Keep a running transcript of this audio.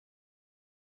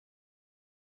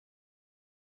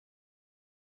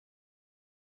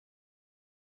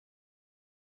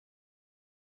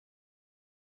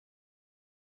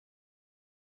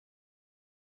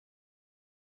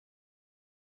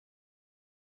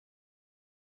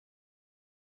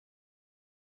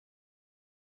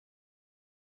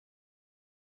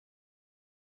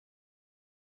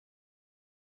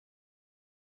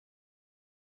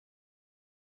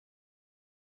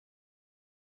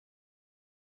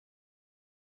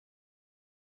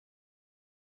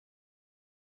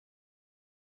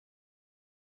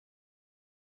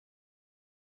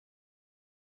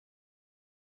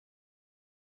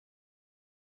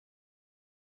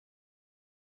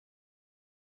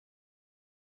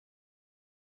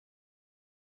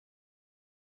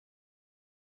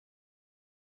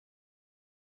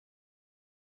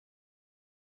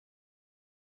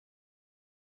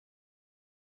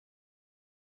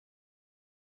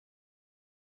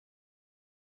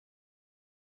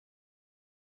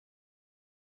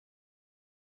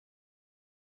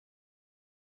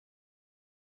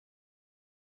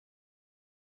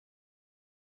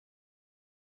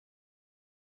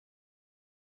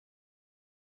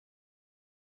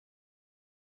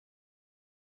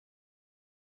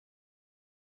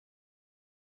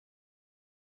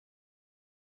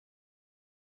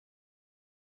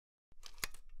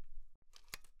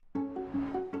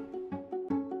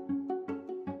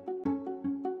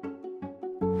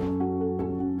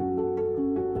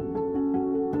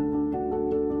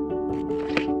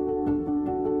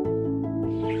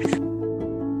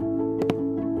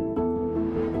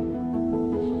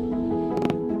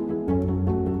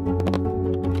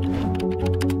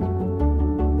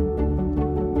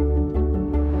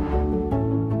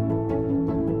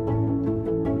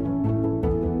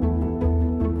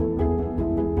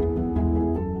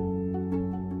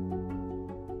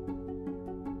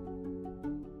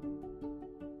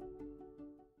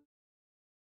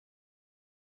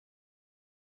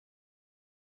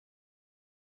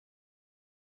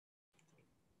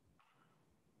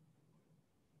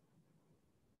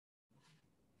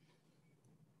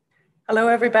Hello,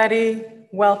 everybody.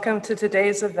 Welcome to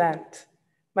today's event.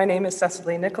 My name is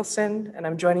Cecily Nicholson, and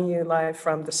I'm joining you live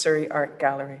from the Surrey Art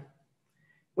Gallery.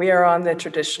 We are on the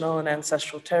traditional and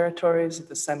ancestral territories of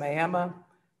the Samayama,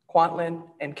 Kwantlen,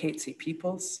 and Katzie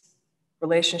peoples,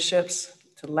 relationships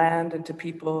to land and to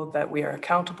people that we are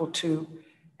accountable to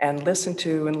and listen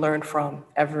to and learn from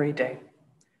every day.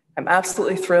 I'm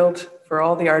absolutely thrilled for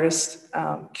all the artists,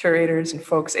 curators, and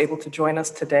folks able to join us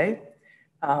today.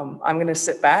 I'm going to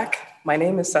sit back. My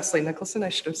name is Cecily Nicholson. I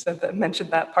should have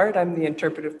mentioned that part. I'm the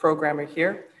interpretive programmer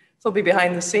here. So I'll be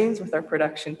behind the scenes with our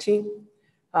production team,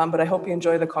 but I hope you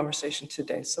enjoy the conversation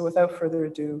today. So without further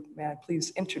ado, may I please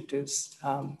introduce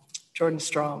Jordan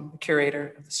Strom, the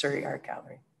curator of the Surrey Art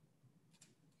Gallery.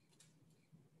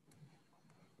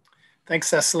 Thanks,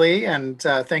 Cecily, and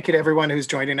thank you to everyone who's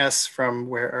joining us from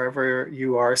wherever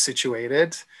you are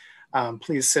situated.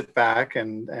 Please sit back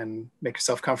and make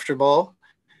yourself comfortable.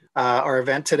 Our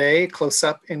event today, Close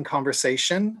Up in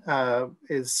Conversation,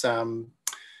 is,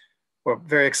 we're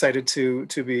very excited to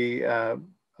be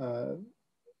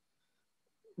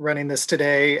running this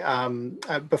today.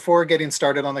 Before getting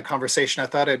started on the conversation, I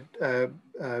thought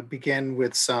I'd begin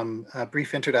with some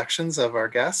brief introductions of our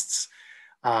guests.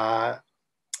 I'll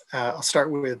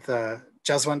start with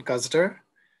Jaswant Guzder,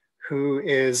 who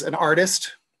is an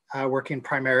artist working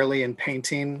primarily in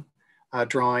painting,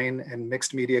 drawing, and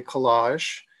mixed media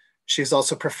collage. She's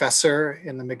also professor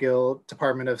in the McGill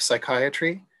Department of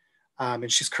Psychiatry,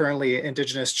 and she's currently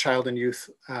Indigenous Child and Youth,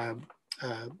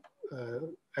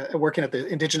 working at the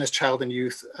Indigenous Child and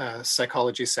Youth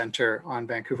Psychology Center on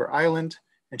Vancouver Island.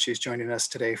 And she's joining us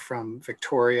today from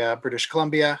Victoria, British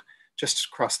Columbia, just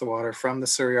across the water from the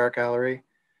Surrey Art Gallery.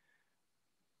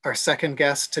 Our second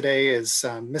guest today is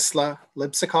Missla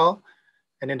Libsekal,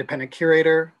 an independent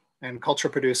curator and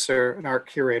cultural producer and art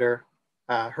curator.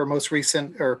 Her most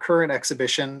recent or current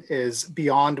exhibition is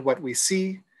Beyond What We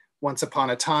See, Once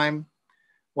Upon a Time,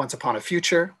 Once Upon a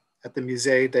Future at the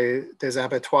Musée des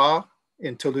Abattoirs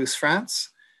in Toulouse,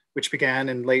 France, which began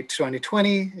in late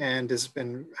 2020 and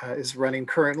is running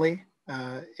currently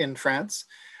in France.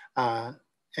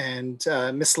 And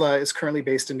Missla is currently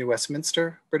based in New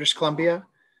Westminster, British Columbia.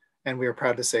 And we are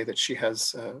proud to say that she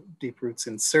has deep roots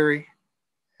in Surrey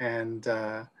and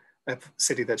a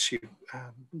city that she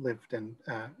lived and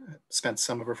spent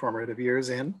some of her formative years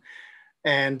in.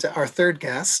 And our third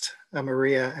guest,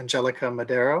 María Angélica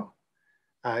Madero,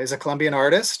 is a Colombian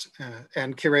artist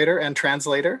and curator and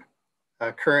translator,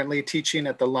 currently teaching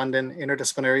at the London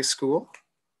Interdisciplinary School.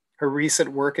 Her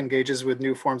recent work engages with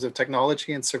new forms of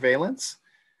technology and surveillance.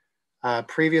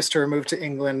 Previous to her move to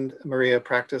England, María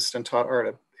practiced and taught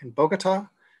art in Bogota,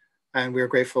 and we are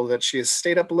grateful that she has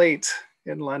stayed up late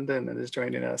in London and is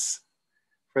joining us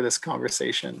for this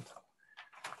conversation.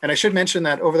 And I should mention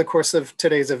that over the course of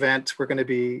today's event, we're going to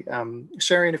be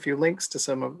sharing a few links to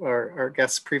some of our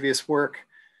guests' previous work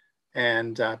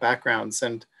and backgrounds.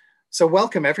 And so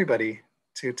welcome everybody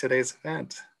to today's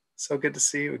event. So good to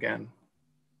see you again.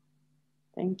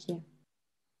 Thank you.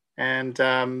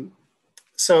 And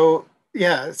so,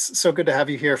 yeah, it's so good to have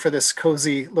you here for this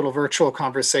cozy little virtual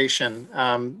conversation.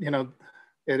 You know,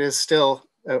 it is still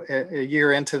a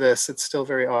year into this. It's still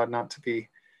very odd not to be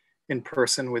in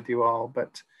person with you all,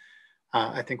 but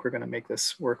I think we're going to make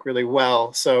this work really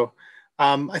well. So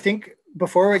I think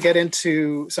before we get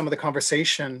into some of the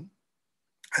conversation,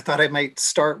 I thought I might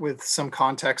start with some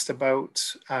context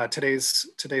about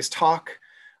today's talk,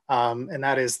 and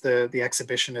that is the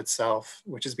exhibition itself,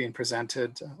 which is being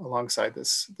presented alongside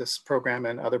this program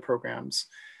and other programs.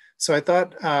 So I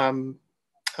thought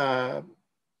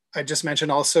I just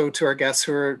mentioned also to our guests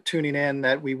who are tuning in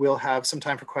that we will have some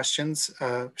time for questions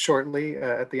shortly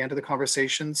at the end of the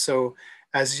conversation. So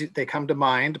as they come to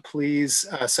mind, please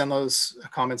send those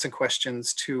comments and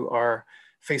questions to our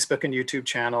Facebook and YouTube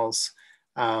channels.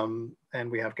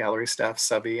 And we have gallery staff,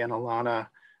 Sabi and Alana,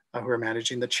 who are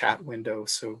managing the chat window.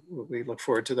 So we look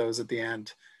forward to those at the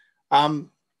end.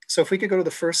 So if we could go to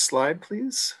the first slide,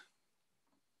 please.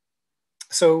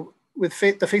 So with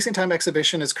the Facing Time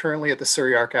exhibition is currently at the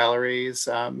Surrey Art Gallery's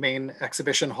main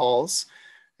exhibition halls.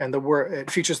 And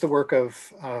it features the work of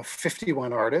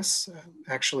 51 artists,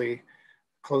 actually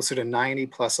closer to 90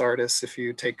 plus artists if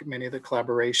you take many of the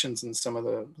collaborations and some of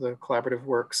the collaborative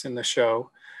works in the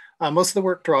show. Most of the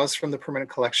work draws from the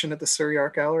permanent collection at the Surrey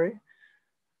Art Gallery.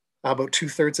 About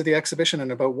 2/3 of the exhibition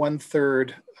and about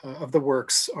 1/3 of the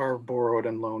works are borrowed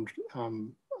and loaned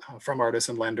from artists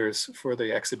and lenders for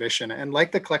the exhibition. And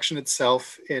like the collection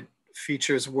itself, it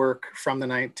features work from the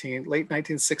late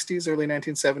 1960s, early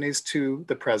 1970s to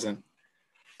the present.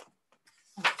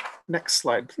 Next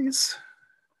slide, please.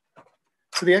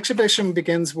 So the exhibition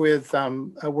begins with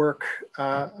a work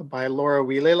by Laura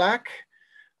Wielelak,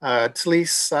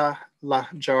 Tlisa La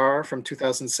Jar from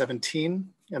 2017.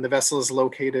 And the vessel is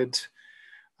located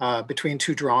between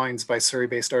two drawings by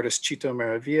Surrey-based artist Chito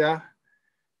Maravilla.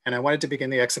 And I wanted to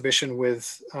begin the exhibition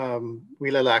with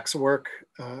Wielelak's work,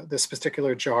 this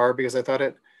particular jar, because I thought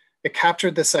it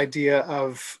captured this idea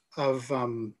of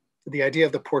the idea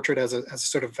of the portrait as a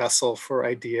sort of vessel for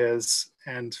ideas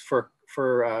and for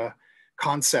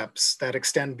concepts that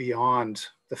extend beyond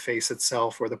the face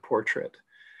itself or the portrait.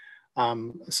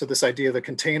 So this idea of the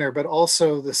container, but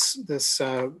also this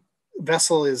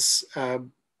vessel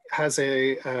has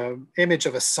a image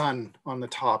of a sun on the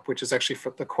top, which is actually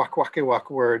the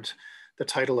Kwakwaka'wakw word. The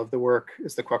title of the work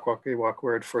is the Kwakwaka'wakw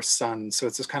word for sun. So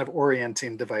it's this kind of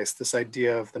orienting device, this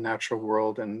idea of the natural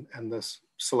world and this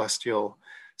celestial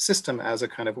system as a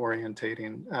kind of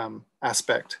orientating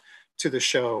aspect to the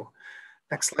show.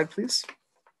 Next slide, please.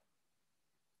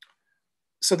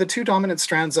 So the two dominant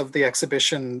strands of the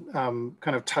exhibition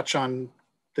kind of touch on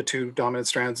the two dominant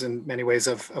strands in many ways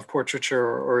of portraiture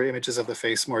or images of the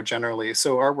face more generally.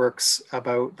 So artworks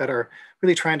that are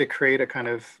really trying to create a kind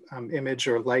of image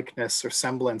or likeness or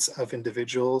semblance of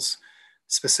individuals,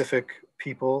 specific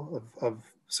people, of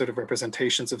sort of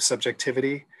representations of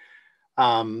subjectivity.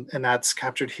 And that's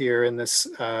captured here in this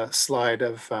slide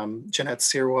of Jeanette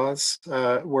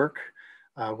Sirois' work,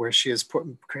 where she has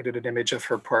created an image of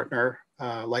her partner,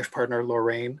 life partner,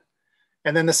 Lorraine.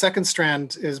 And then the second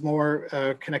strand is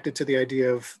more connected to the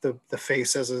idea of the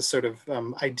face as a sort of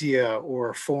idea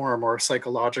or form or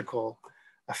psychological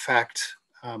effect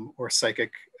or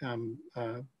psychic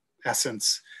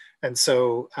essence. And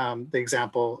so the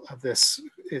example of this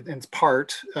in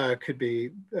part could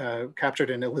be captured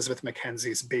in Elizabeth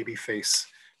Mackenzie's Baby Face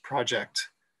project.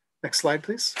 Next slide,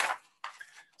 please.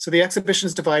 So the exhibition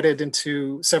is divided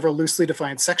into several loosely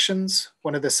defined sections.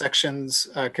 One of the sections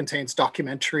contains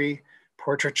documentary,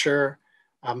 portraiture,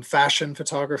 fashion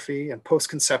photography, and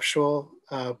post-conceptual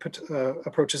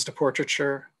approaches to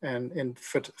portraiture and in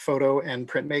photo and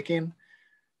printmaking.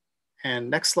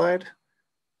 And next slide.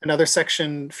 Another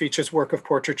section features work of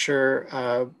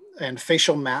portraiture and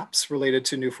facial maps related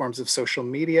to new forms of social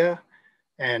media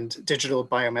and digital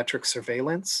biometric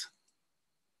surveillance.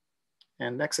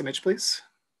 And next image, please.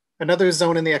 Another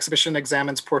zone in the exhibition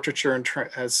examines portraiture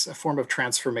as a form of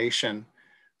transformation.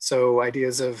 So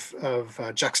ideas of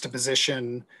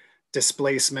juxtaposition,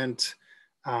 displacement,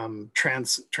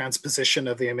 transposition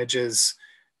of the images,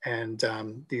 and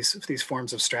these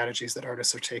forms of strategies that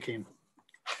artists are taking.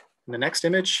 In the next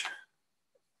image,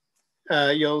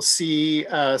 you'll see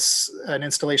an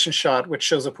installation shot which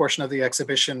shows a portion of the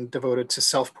exhibition devoted to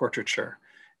self-portraiture.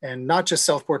 And not just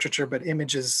self-portraiture, but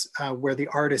images where the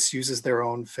artist uses their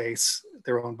own face,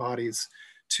 their own bodies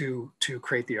to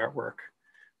create the artwork.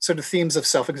 So the themes of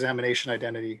self-examination,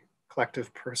 identity,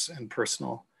 collective and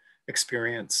personal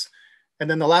experience. And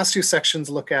then the last two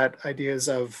sections look at ideas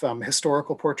of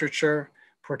historical portraiture,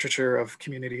 portraiture of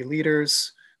community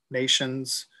leaders,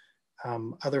 nations,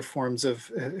 other forms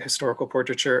of historical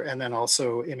portraiture, and then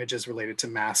also images related to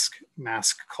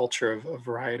mask culture of a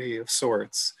variety of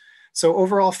sorts. So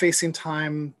overall facing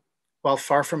time, while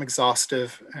far from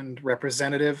exhaustive and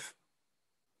representative,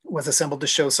 was assembled to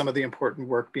show some of the important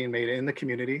work being made in the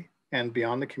community and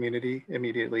beyond the community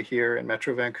immediately here in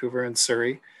Metro Vancouver and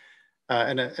Surrey,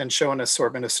 and show an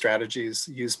assortment of strategies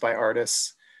used by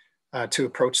artists to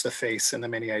approach the face and the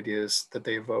many ideas that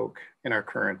they evoke in our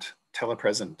current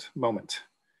telepresent moment.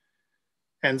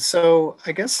 And so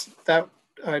I guess that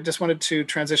I just wanted to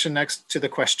transition next to the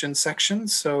question section.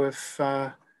 So if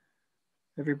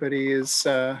everybody is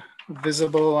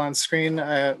visible on screen,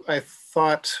 I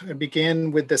thought I'd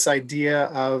begin with this idea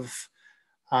of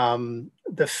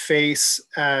the face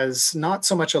as not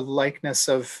so much a likeness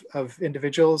of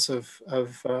individuals, of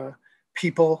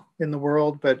people in the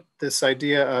world, but this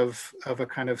idea of a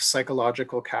kind of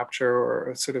psychological capture or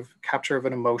a sort of capture of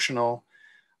an emotional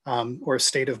or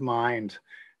state of mind.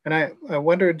 And I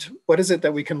wondered, what is it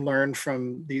that we can learn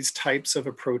from these types of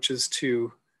approaches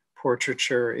to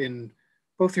portraiture in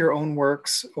both your own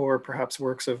works or perhaps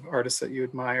works of artists that you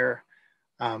admire?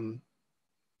 So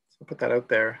I'll put that out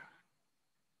there.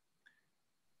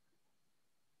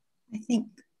 I think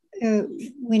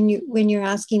when you're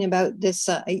asking about this,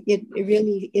 it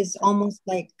really is almost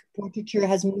like portraiture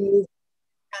has moved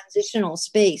transitional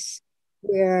space,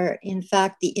 where in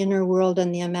fact the inner world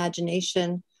and the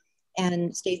imagination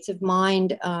and states of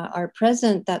mind are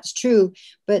present. That's true.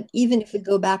 But even if we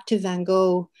go back to Van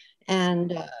Gogh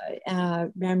and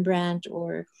Rembrandt,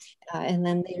 or and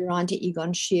then later on to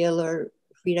Egon Schiele or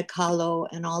Frida Kahlo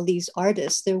and all these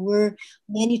artists, there were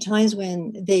many times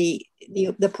when the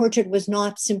portrait was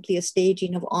not simply a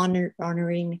staging of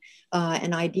honoring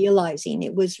and idealizing.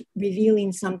 It was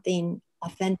revealing something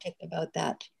authentic about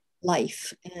that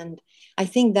life. And I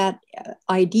think that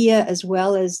idea, as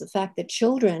well as the fact that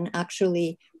children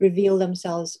actually reveal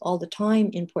themselves all the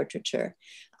time in portraiture,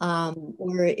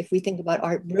 or if we think about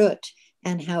art brut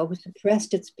and how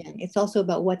suppressed it's been, it's also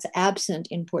about what's absent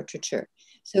in portraiture.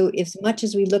 So as much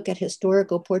as we look at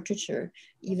historical portraiture,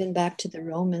 even back to the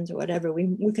Romans or whatever,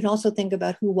 we can also think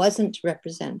about who wasn't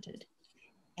represented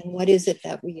and what is it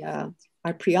that we are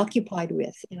preoccupied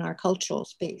with in our cultural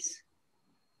space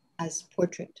as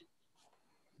portrait.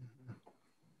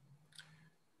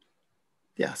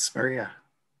 Yes, Maria.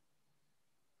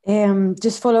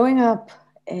 Just following up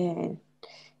in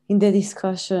the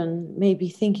discussion, maybe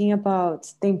thinking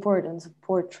about the importance of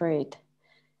portrait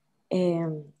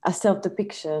as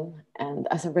self-depiction and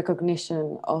as a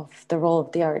recognition of the role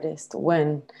of the artist,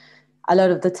 when a lot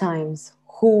of the times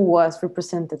who was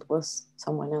represented was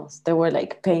someone else. They were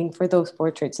like paying for those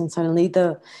portraits, and suddenly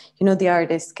the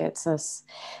artist gets us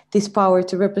this power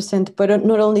to represent. But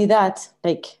not only that,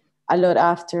 like a lot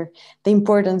after, the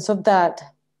importance of that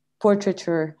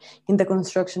portraiture in the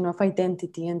construction of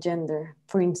identity and gender,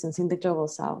 for instance, in the global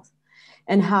South,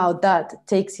 and how that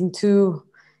takes into,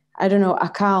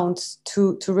 accounts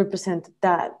to represent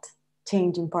that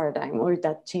change in paradigm or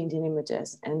that change in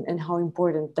images, and how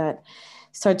important that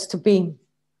starts to be.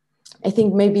 I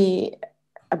think maybe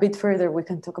a bit further, we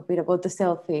can talk a bit about the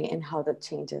selfie and how that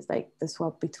changes, like the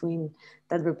swap between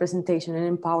that representation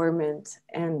and empowerment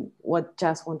and what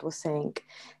Jaswant was saying.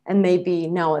 And maybe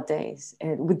nowadays,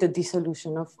 with the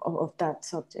dissolution of that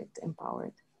subject,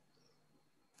 empowered.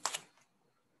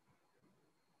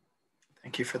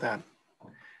 Thank you for that.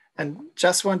 And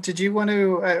Jaswant, did you want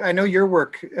to, I know your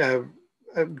work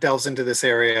delves into this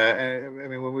area. I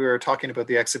mean, when we were talking about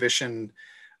the exhibition,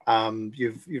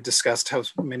 you've discussed how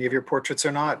many of your portraits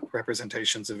are not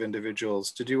representations of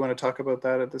individuals. Did you want to talk about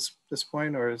that at this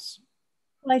point, or is?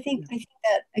 Well, I think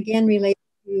that again relates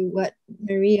to what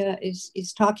Maria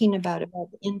is talking about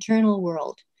the internal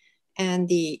world and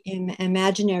the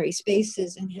imaginary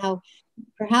spaces, and how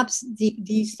perhaps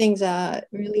these things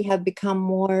really have become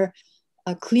more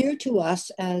clear to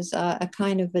us as a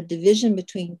kind of a division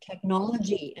between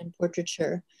technology and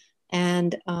portraiture,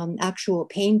 and actual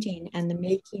painting and the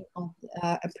making of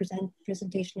a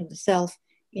presentation of the self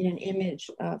in an image,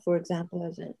 for example,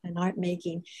 as an art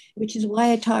making, which is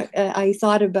why I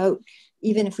thought about,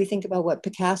 even if we think about what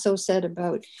Picasso said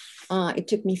about, it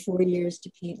took me 4 years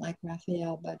to paint like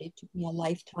Raphael, but it took me a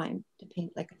lifetime to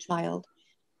paint like a child.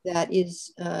 That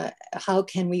is, how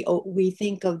can we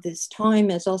think of this time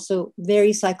as also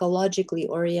very psychologically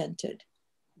oriented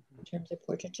in terms of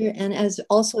portraiture, and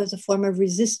also as a form of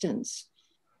resistance,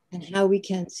 and how we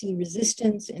can see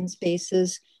resistance in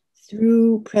spaces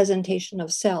through presentation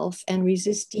of self and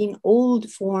resisting old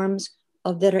forms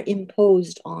that are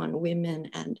imposed on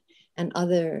women and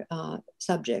other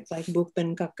subjects, like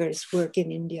Bhupen Kakkar's work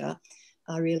in India,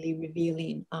 really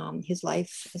revealing his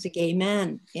life as a gay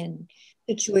man, and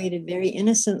situated very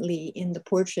innocently in the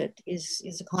portrait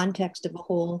is a context of a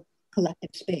whole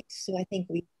collective space. So I think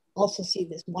we also see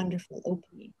this wonderful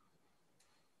opening.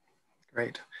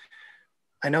 Great.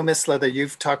 I know, Missla, that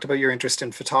you've talked about your interest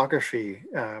in photography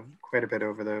quite a bit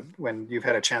when you've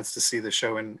had a chance to see the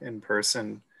show in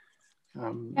person.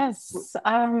 Yes,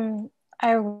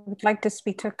 I would like to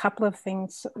speak to a couple of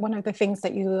things. One of the things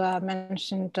that you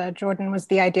mentioned, Jordan, was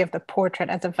the idea of the portrait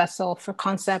as a vessel for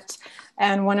concepts.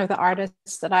 And one of the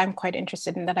artists that I'm quite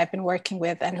interested in, that I've been working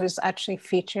with, and who's actually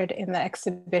featured in the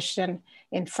exhibition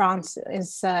in France,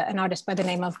 is an artist by the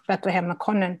name of Bethlehem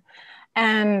Makonnen.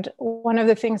 And one of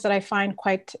the things that I find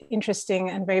quite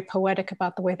interesting and very poetic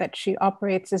about the way that she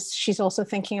operates is she's also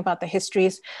thinking about the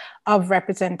histories of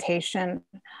representation,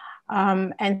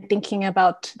 and thinking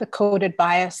about the coded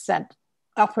bias that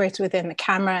operates within the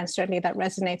camera, and certainly that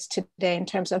resonates today in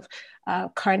terms of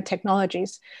current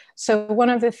technologies. So one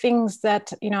of the things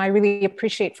that I really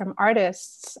appreciate from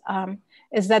artists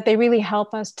is that they really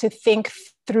help us to think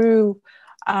through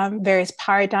various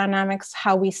power dynamics,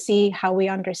 how we see, how we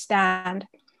understand.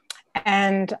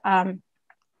 And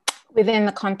within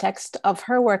the context of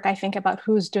her work, I think about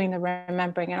who's doing the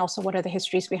remembering, and also what are the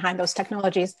histories behind those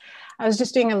technologies. I was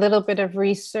just doing a little bit of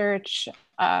research,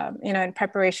 in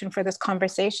preparation for this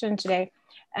conversation today,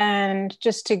 and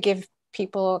just to give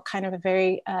people kind of a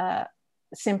very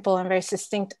simple and very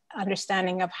succinct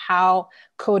understanding of how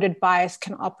coded bias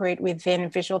can operate within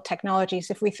visual technologies.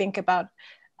 If we think about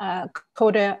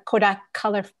Kodak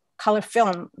color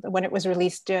film when it was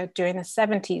released during the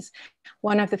 70s.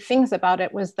 One of the things about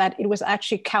it was that it was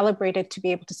actually calibrated to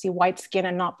be able to see white skin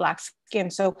and not black skin.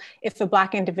 So if a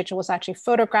black individual was actually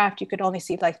photographed, you could only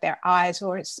see like their eyes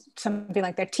or something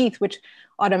like their teeth, which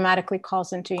automatically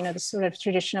calls into, the sort of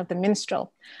tradition of the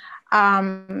minstrel.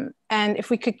 And if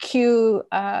we could cue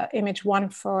image 1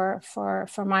 for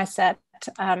my set,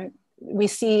 we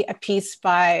see a piece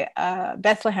by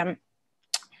Bethlehem.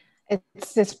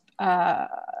 It's this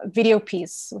video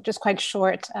piece, which is quite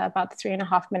short, about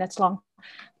 3.5 minutes long,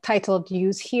 titled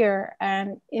Use Here.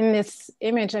 And in this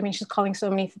image, I mean, she's calling so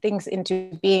many things into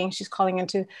being. She's calling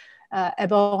into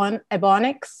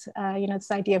ebonics,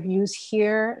 this idea of use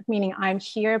here, meaning I'm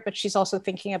here, but she's also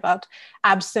thinking about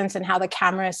absence and how the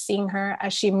camera is seeing her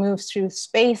as she moves through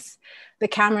space. The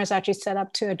camera is actually set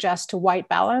up to adjust to white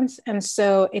balance. And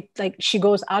so she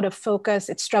goes out of focus.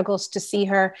 It struggles to see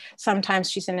her. Sometimes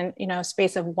she's in a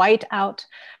space of white out.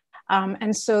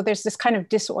 And so there's this kind of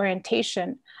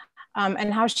disorientation.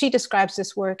 And how she describes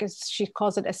this work is she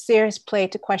calls it a serious play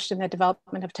to question the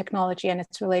development of technology and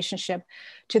its relationship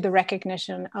to the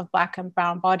recognition of Black and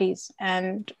brown bodies.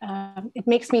 And it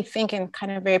makes me think in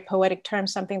kind of very poetic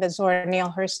terms, something that Zora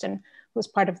Neale Hurston, who was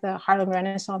part of the Harlem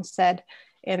Renaissance, said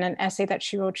in an essay that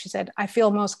she wrote. She said, "I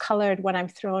feel most colored when I'm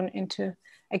thrown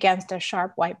against a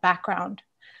sharp white background."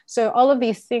 So all of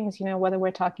these things, whether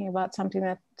we're talking about something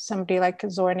that somebody like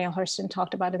Zora Neale Hurston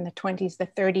talked about in the 20s, the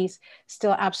 30s,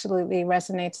 still absolutely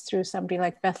resonates through somebody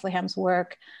like Bethlehem's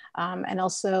work. And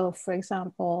also, for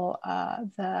example,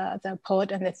 the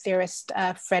poet and the theorist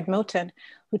Fred Moten,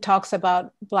 who talks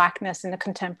about Blackness in a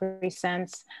contemporary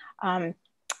sense.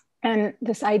 And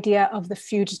this idea of the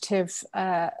fugitive,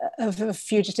 of a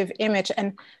fugitive image.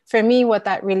 And for me, what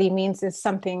that really means is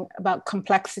something about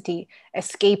complexity,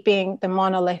 escaping the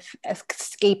monolith,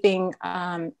 escaping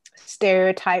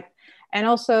stereotype. And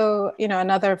also,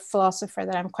 another philosopher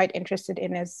that I'm quite interested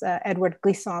in is Edward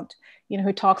Glissant,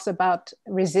 who talks about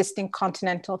resisting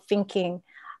continental thinking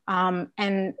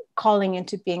and calling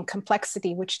into being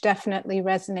complexity, which definitely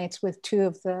resonates with 2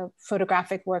 of the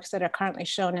photographic works that are currently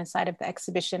shown inside of the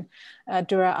exhibition.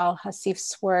 Dura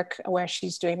Al-Hasif's work, where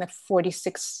she's doing the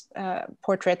 46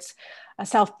 portraits,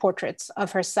 self-portraits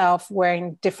of herself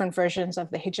wearing different versions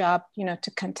of the hijab,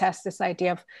 to contest this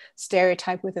idea of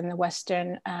stereotype within the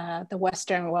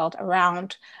Western world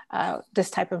around this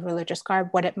type of religious garb,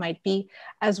 what it might be,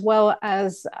 as well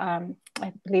as, I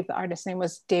believe the artist's name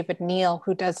was David Neal,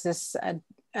 who does this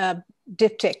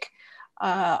diptych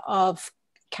of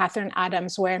Catherine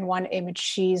Adams, where in one image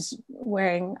she's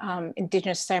wearing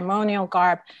Indigenous ceremonial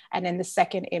garb, and in the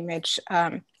second image,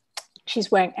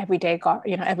 she's wearing everyday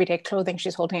clothing.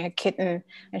 She's holding a kitten,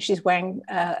 and she's wearing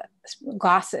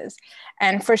glasses.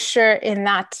 And for sure, in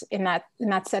that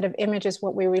set of images,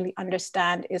 what we really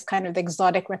understand is kind of the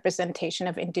exotic representation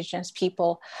of Indigenous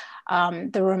people,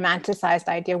 the romanticized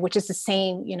idea, which is the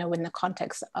same, in the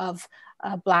context of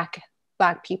Black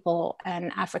people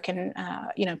and African,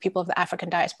 people of the African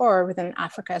diaspora within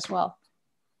Africa as well.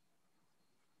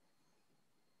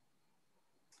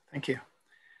 Thank you.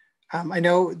 I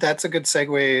know that's a good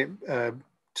segue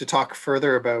to talk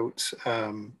further about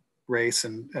race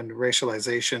and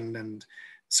racialization and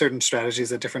certain strategies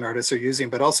that different artists are using,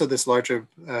 but also this larger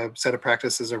set of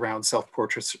practices around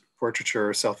self-portraiture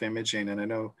or self-imaging. And I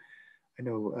know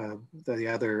the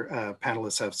other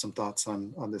panelists have some thoughts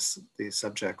on these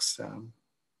subjects.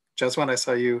 Jaswant, I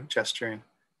saw you gesturing.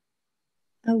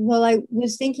 Well, I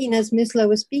was thinking as Missla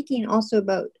was speaking also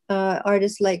about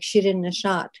artists like Shirin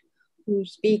Neshat, who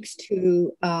speaks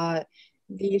to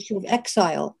the issue of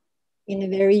exile in a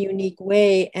very unique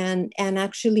way, and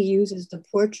actually uses the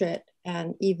portrait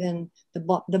and even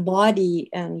the body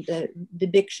and the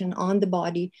depiction on the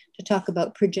body to talk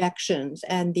about projections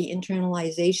and the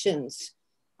internalizations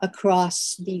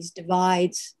across these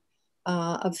divides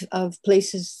of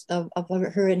places of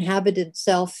her inhabited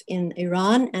self in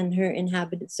Iran and her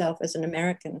inhabited self as an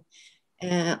American.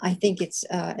 I think it's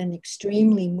an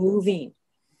extremely moving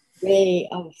way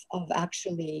of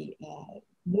actually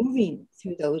moving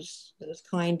through those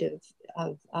kind of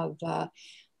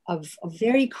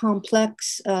very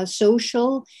complex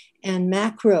social and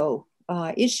macro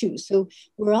issues. So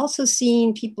we're also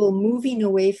seeing people moving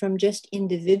away from just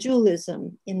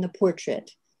individualism in the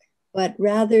portrait, but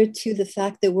rather to the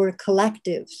fact that we're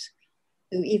collectives.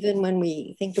 So even when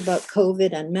we think about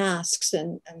COVID and masks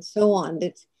and so on,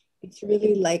 it's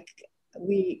really like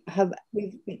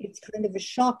it's kind of a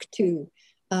shock to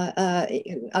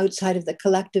outside of the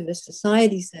collectivist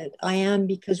societies that I am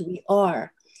because we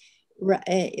are.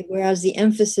 Whereas the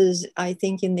emphasis, I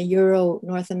think, in the Euro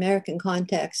North American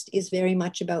context is very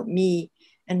much about me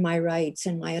and my rights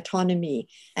and my autonomy.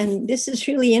 And this is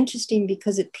really interesting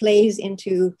because it plays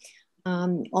into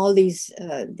all these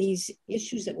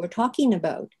issues that we're talking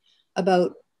about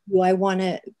do I want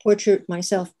to portray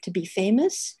myself to be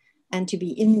famous and to be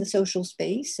in the social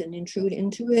space and intrude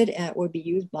into it or be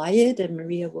used by it? And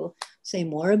Maria will say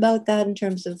more about that in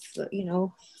terms of,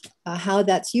 how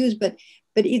that's used. But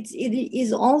it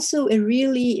is also a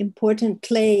really important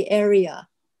play area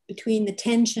between the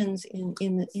tensions in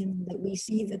that we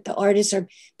see that the artists are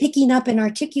picking up and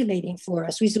articulating for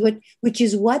us, which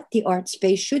is what the art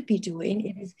space should be doing.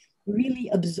 It is really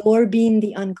absorbing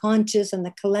the unconscious and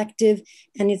the collective,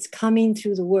 and it's coming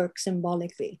through the work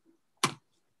symbolically.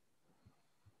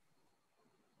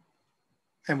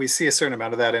 And we see a certain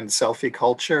amount of that in selfie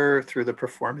culture through the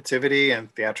performativity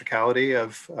and theatricality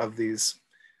of these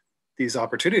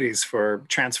opportunities for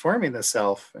transforming the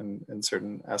self in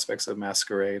certain aspects of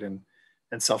masquerade and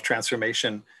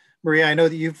self-transformation. Maria, I know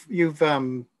that you've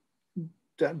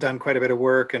done quite a bit of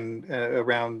work and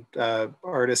around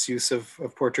artists' use of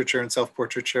portraiture and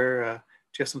self-portraiture.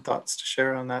 Do you have some thoughts to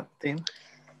share on that theme?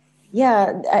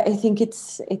 Yeah, I think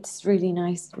it's really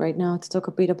nice right now to talk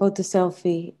a bit about the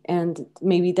selfie and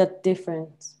maybe that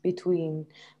difference between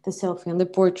the selfie and the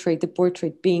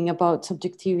portrait being about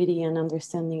subjectivity and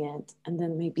understanding it, and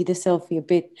then maybe the selfie a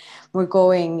bit more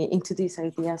going into these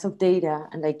ideas of data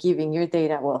and like giving your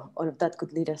data. Well, all of that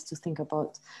could lead us to think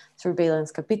about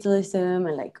surveillance capitalism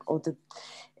and like all the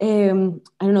I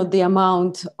don't know, the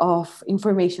amount of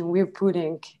information we're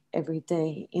putting every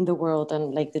day in the world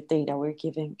and like the data we're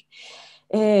giving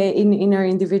in our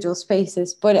individual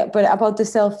spaces. But about the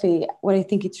selfie, what I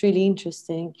think it's really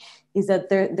interesting is that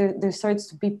there starts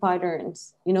to be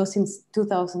patterns, since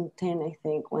 2010, I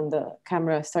think, when the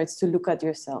camera starts to look at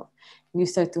yourself and you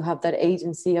start to have that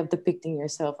agency of depicting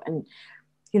yourself, and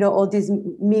all these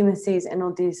mimesis and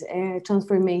all these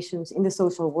transformations in the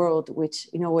social world, which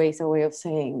in a way is a way of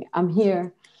saying I'm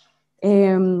here.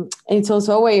 It's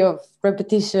also a way of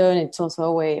repetition. It's also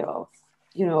a way of,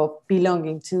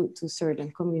 belonging to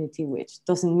certain community, which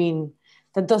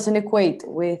doesn't equate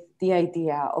with the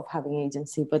idea of having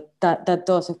agency, but that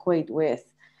does equate with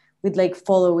like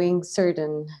following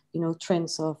certain,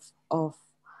 trends of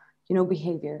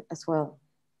behavior as well.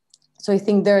 So I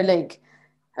think they're like,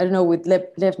 I don't know, with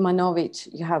Lev Manovich,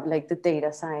 you have like the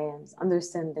data science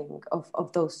understanding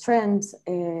of those trends.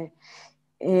 And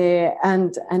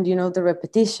the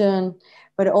repetition,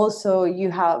 but also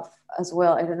you have as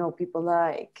well, I don't know, people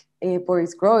like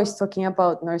Boris Groys talking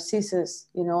about Narcissus,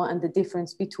 and the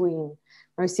difference between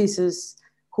Narcissus,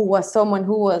 who was someone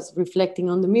who was reflecting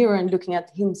on the mirror and looking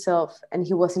at himself, and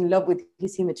he was in love with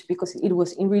his image because it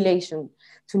was in relation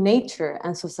to nature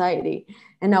and society.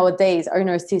 And nowadays our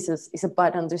Narcissus is a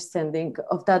bad understanding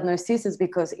of that Narcissus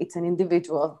because it's an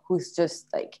individual who's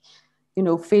just like,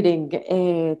 fitting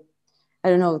I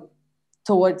don't know,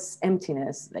 towards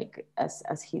emptiness, like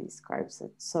as he describes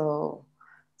it. So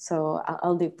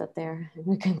I'll leave that there and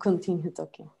we can continue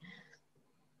talking.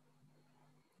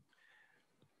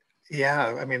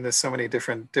 Yeah, I mean, there's so many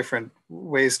different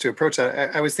ways to approach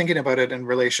that. I was thinking about it in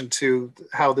relation to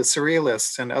how the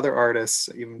surrealists and other artists,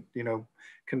 even,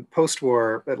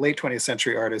 post-war, but late 20th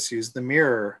century artists use the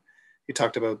mirror. You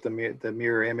talked about the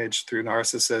mirror image through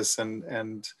Narcissus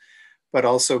but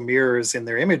also mirrors in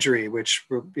their imagery, which,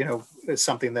 is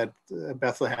something that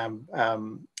Bethlehem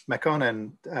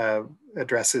Mekonnen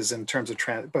addresses in terms of,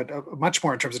 much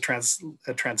more in terms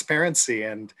of transparency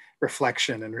and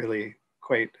reflection in really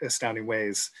quite astounding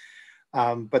ways.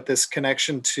 But this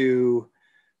connection to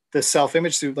the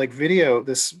self-image through like video,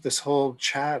 this whole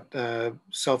chat, the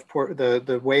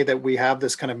way that we have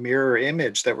this kind of mirror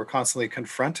image that we're constantly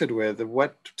confronted with,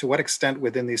 to what extent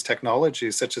within these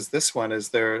technologies, such as this one, is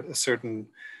there a certain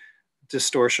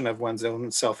distortion of one's own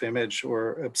self-image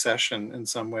or obsession in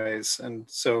some ways? And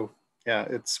so, yeah,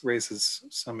 it raises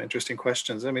some interesting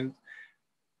questions. I mean,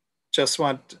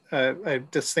 I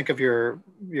just think of your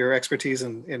expertise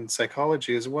in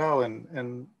psychology as well,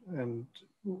 and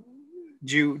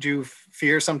do you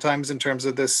fear sometimes in terms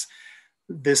of this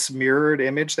mirrored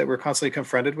image that we're constantly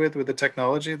confronted with the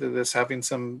technology, that is having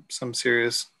some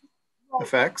serious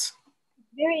effects?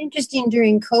 Very interesting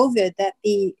during COVID that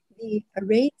the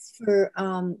rates for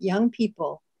young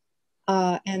people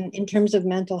and in terms of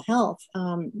mental health,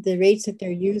 the rates that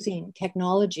they're using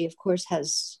technology, of course,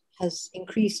 has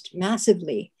increased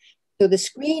massively. So the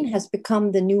screen has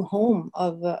become the new home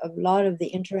of a lot of the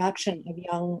interaction of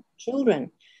young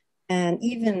children. And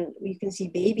even you can see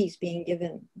babies being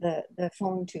given the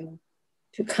phone to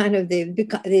kind of,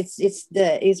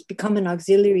 it's become an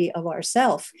auxiliary of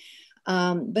ourself.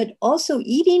 But also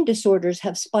eating disorders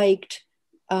have spiked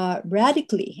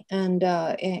radically. And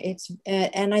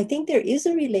and I think there is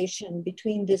a relation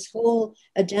between this whole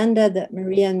agenda that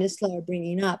Maria and Missla are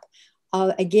bringing up,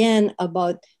 again,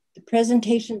 about the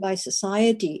presentation by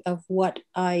society of what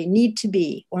I need to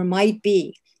be or might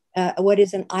be, what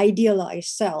is an idealized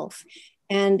self.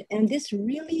 And this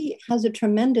really has a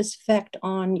tremendous effect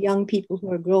on young people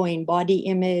who are growing, body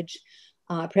image,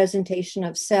 presentation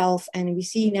of self. And we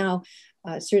see now,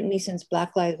 certainly since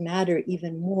Black Lives Matter,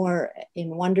 even more in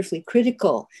wonderfully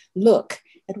critical look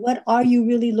at what are you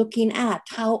really looking at?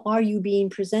 How are you being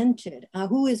presented?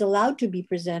 Who is allowed to be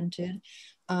presented?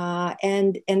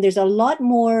 And there's a lot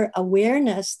more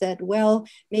awareness that, well,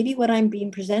 maybe what I'm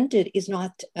being presented is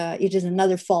not, it is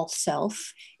another false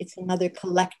self. It's another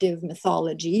collective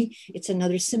mythology. It's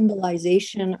another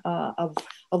symbolization of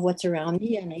what's around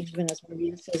me. And even as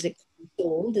Maria says, it can be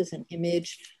sold as an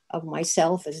image of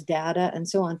myself, as data, and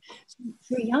so on. So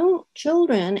for young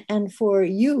children and for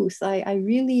youth, I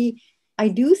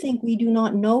do think we do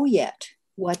not know yet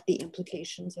what the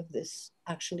implications of this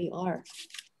actually are.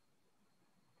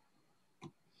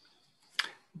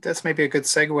 That's maybe a good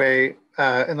segue,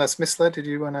 unless Missla, did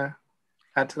you want to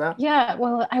add to that? Yeah,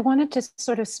 well, I wanted to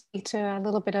sort of speak to a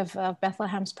little bit of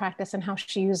Bethlehem's practice and how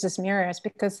she uses mirrors,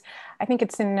 because I think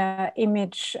it's in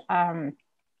image,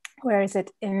 where is it?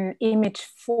 In image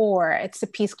 4, it's a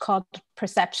piece called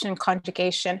Perception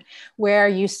Conjugation, where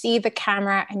you see the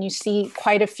camera and you see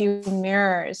quite a few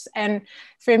mirrors. And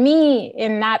for me,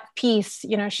 in that piece,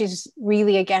 you know, she's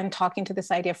really, again, talking to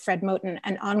this idea of Fred Moten,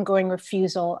 an ongoing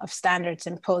refusal of standards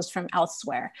imposed from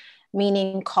elsewhere,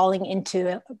 meaning calling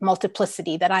into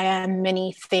multiplicity, that I am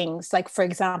many things. Like, for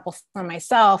example, for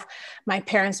myself, my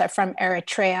parents are from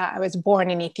Eritrea. I was born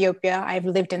in Ethiopia. I've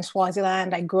lived in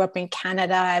Swaziland. I grew up in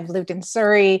Canada. I've lived in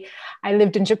Surrey. I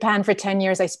lived in Japan for 10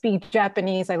 years. I speak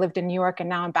Japanese. I lived in New York, and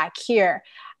now I'm back here.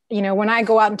 You know, when I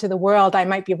go out into the world, I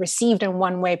might be received in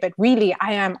one way, but really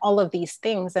I am all of these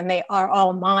things and they are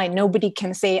all mine. Nobody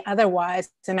can say otherwise.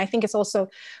 And I think it's also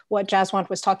what Jaswant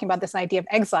was talking about, this idea of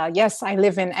exile. Yes, I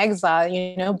live in exile,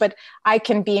 you know, but I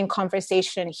can be in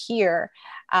conversation here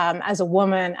as a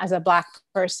woman, as a Black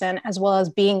person, as well as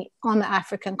being on the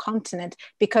African continent,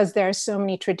 because there are so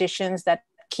many traditions that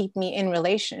keep me in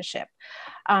relationship.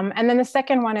 And then the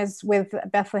second one is with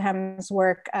Bethlehem's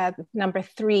work, number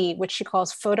 3, which she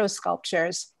calls photo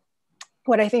sculptures.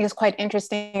 What I think is quite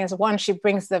interesting is, one, she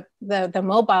brings the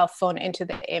mobile phone into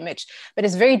the image, but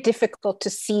it's very difficult to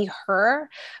see her.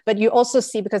 But you also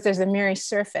see, because there's a mirror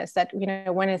surface, that, you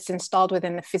know, when it's installed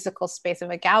within the physical space of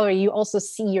a gallery, you also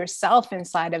see yourself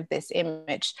inside of this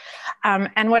image.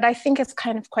 And what I think is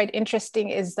kind of quite interesting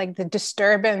is like the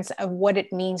disturbance of what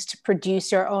it means to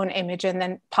produce your own image and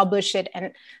then publish it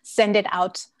and send it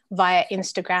out via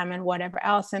Instagram and whatever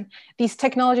else. And these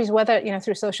technologies, whether, you know,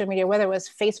 through social media, whether it was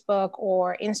Facebook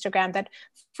or Instagram, that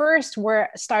first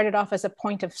started off as a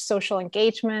point of social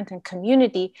engagement and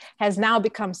community, has now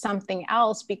become something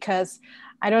else. Because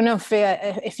I don't know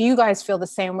if you guys feel the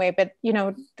same way, but, you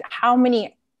know, how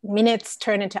many minutes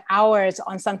turn into hours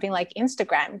on something like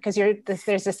Instagram, because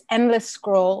there's this endless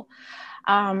scroll.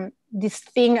 This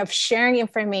thing of sharing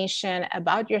information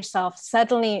about yourself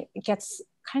suddenly gets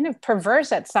kind of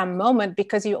perverse at some moment,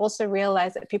 because you also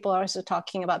realize that people are also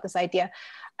talking about this idea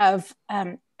of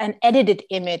an edited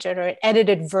image or an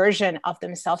edited version of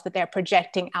themselves that they're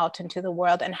projecting out into the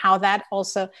world, and how that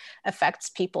also affects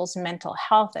people's mental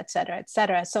health, et cetera, et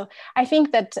cetera. So I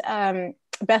think that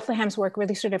Bethlehem's work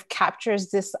really sort of captures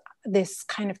this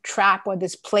kind of trap, or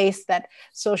this place that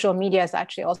social media is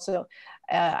actually also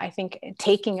I think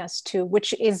taking us to,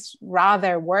 which is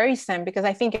rather worrisome, because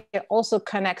I think it also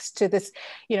connects to this,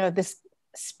 you know, this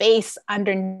space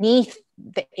underneath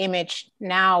the image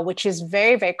now, which is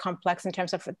very, very complex in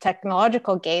terms of a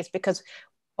technological gaze, because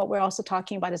what we're also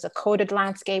talking about is a coded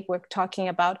landscape. We're talking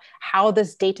about how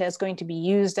this data is going to be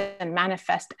used and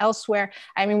manifest elsewhere.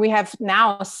 I mean, we have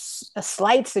now a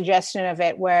slight suggestion of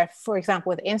it where, for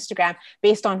example, with Instagram,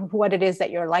 based on what it is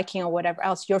that you're liking or whatever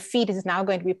else, your feed is now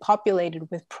going to be populated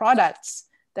with products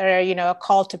that are, you know, a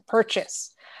call to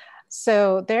purchase.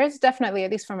 So there's definitely,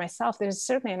 at least for myself, there's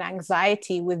certainly an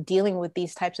anxiety with dealing with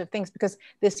these types of things, because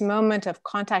this moment of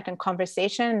contact and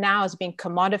conversation now is being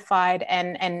commodified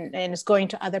and is going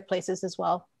to other places as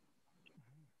well.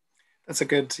 That's a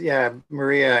good, yeah,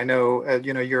 Maria, I know,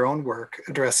 you know, your own work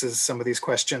addresses some of these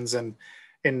questions. And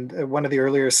in one of the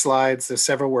earlier slides, there's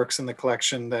several works in the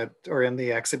collection that, or in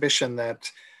the exhibition, that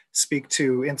speak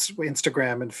to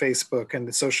Instagram and Facebook and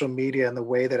the social media and the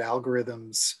way that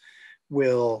algorithms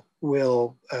will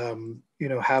you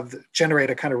know, generate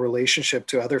a kind of relationship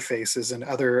to other faces and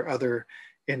other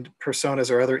in personas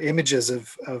or other images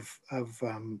of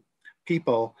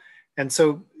people. And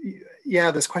so,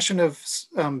 yeah, this question of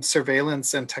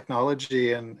surveillance and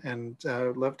technology, and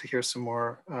love to hear some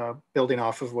more building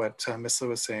off of what Missla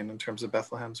was saying in terms of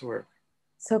Bethlehem's work.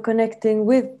 So connecting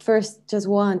with first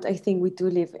Jaswant, I think we do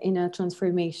live in a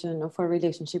transformation of our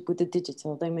relationship with the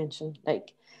digital dimension,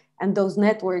 like, and those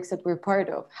networks that we're part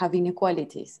of have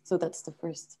inequalities. So that's the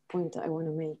first point I want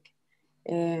to make.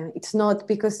 It's not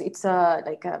because it's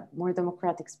like a more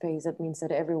democratic space that means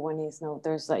that everyone is, no,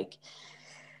 there's like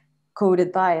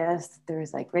coded bias,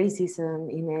 there's like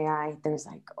racism in AI, there's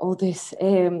like all this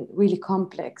really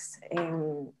complex,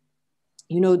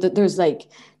 you know, that there's like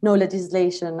no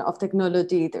legislation of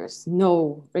technology, there's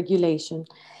no regulation.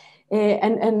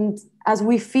 And as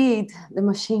we feed the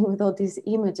machine with all these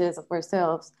images of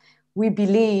ourselves, we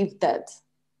believe that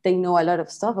they know a lot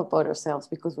of stuff about ourselves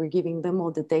because we're giving them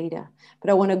all the data. But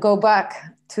I want to go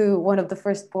back to one of the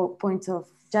first points of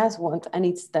Jaswant, and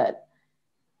it's that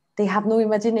they have no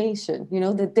imagination. You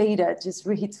know, the data just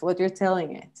reads what you're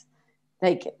telling it.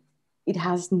 Like, it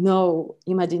has no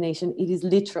imagination. It is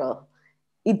literal.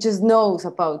 It just knows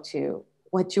about you,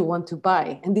 what you want to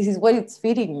buy. And this is what it's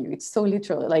feeding you. It's so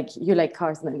literal. Like, you like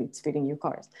cars, and then it's feeding you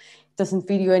cars. It doesn't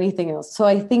feed you anything else. So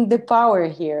I think the power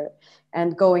here,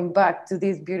 and going back to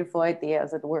these beautiful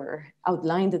ideas that were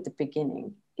outlined at the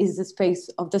beginning, is the space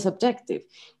of the subjective.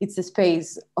 It's the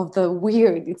space of the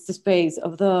weird. It's the space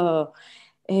of the,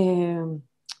 you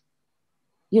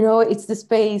know, it's the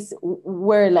space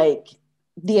where like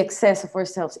the excess of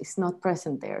ourselves is not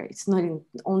present there. It's not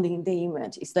only in the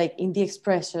image. It's like in the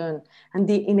expression and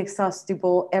the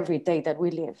inexhaustible everyday that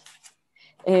we live.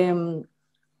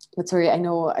 But sorry, I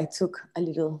know I took a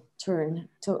little turn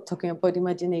talking about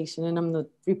imagination, and I'm not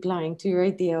replying to your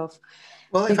idea of.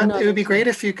 Well, it would be great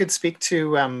if you could speak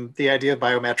to the idea of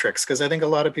biometrics, because I think a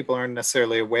lot of people aren't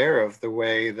necessarily aware of the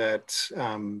way that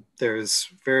there's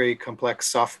very complex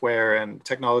software and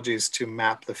technologies to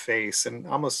map the face, and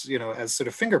almost, you know, as sort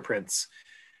of fingerprints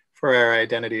for our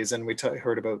identities. And we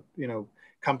heard about, you know,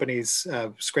 companies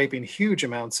scraping huge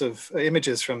amounts of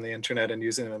images from the internet and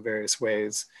using them in various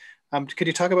ways. Could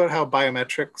you talk about how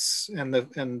biometrics and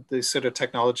the sort of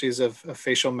technologies of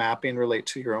facial mapping relate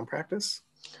to your own practice?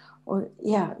 Oh,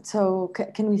 yeah, so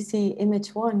can we see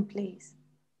image 1, please?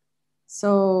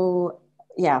 So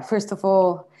yeah, first of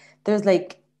all, there's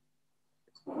like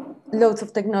loads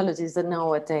of technologies that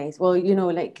nowadays, well, you know,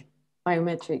 like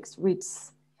biometrics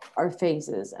reads our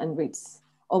faces and reads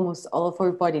almost all of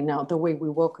our body now, the way we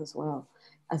walk as well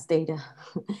as data,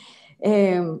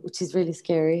 which is really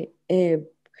scary.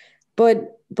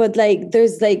 But like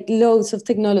there's like loads of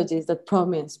technologies that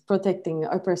promise protecting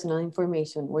our personal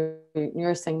information when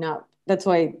you're signing up. That's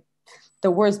why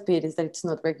the worst bit is that it's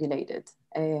not regulated.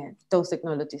 Those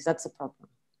technologies, that's a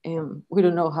problem. We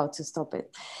don't know how to stop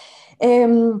it.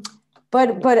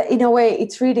 But in a way,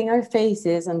 it's reading our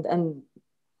faces and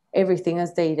everything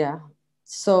as data.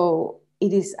 So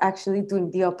it is actually doing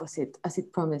the opposite as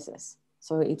it promises.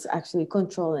 So it's actually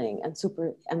controlling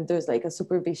and there's like a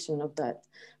supervision of that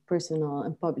personal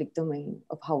and public domain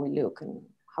of how we look and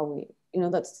how we, you know,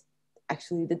 that's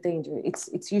actually the danger.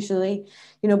 It's usually,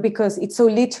 you know, because it's so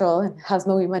literal and has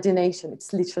no imagination,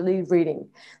 it's literally reading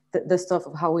the stuff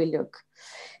of how we look.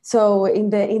 So in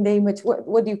the image,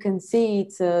 what you can see,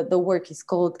 it's the work is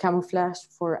called Camouflage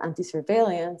for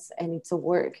Anti-Surveillance, and it's a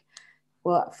work.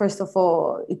 Well, first of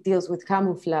all, it deals with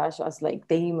camouflage as like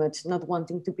the image, not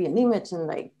wanting to be an image, and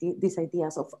like these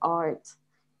ideas of art,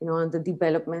 you know, and the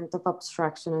development of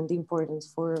abstraction and the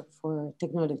importance for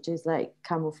technologies like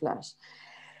camouflage.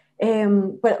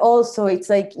 But also it's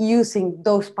like using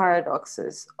those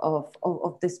paradoxes of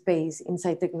the space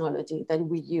inside technology that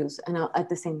we use and at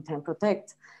the same time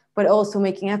protect, but also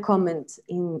making a comment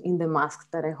in the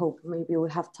mask that I hope maybe we'll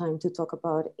have time to talk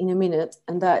about in a minute,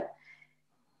 and that,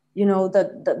 you know,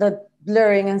 that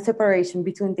blurring and separation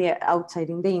between the outside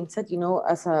and the inside, you know,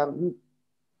 as a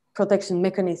protection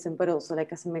mechanism, but also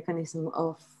like as a mechanism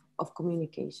of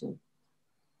communication.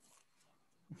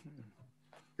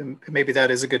 And maybe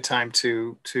that is a good time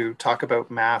to talk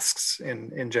about masks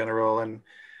in general, and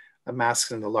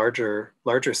masks in the larger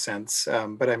sense.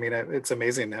 But I mean, it's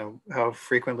amazing how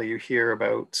frequently you hear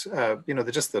about you know,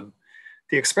 just the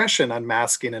expression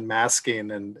unmasking and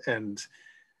masking, and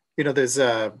you know, there's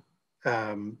a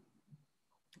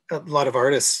lot of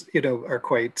artists, you know, are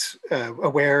quite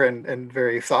aware and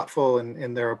very thoughtful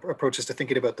in their approaches to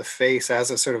thinking about the face as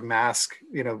a sort of mask,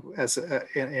 you know, as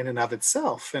in and of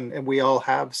itself. And we all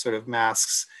have sort of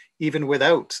masks, even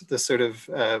without the sort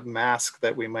of mask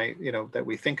that we might, you know, that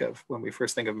we think of when we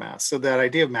first think of masks. So that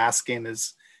idea of masking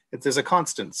there's a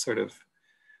constant sort of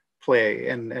play,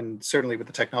 and certainly with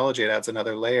the technology, it adds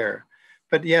another layer.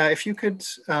 But yeah, if you could,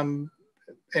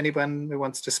 anyone who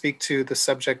wants to speak to the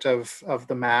subject of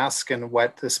the mask and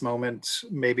what this moment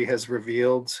maybe has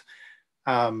revealed,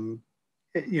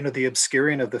 you know, the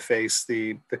obscuring of the face,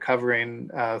 the covering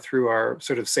through our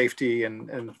sort of safety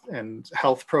and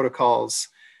health protocols,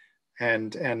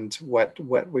 and what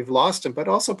we've lost, but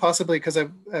also possibly because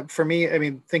for me, I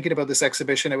mean, thinking about this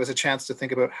exhibition, it was a chance to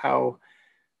think about how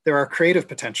there are creative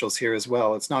potentials here as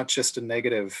well. It's not just a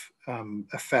negative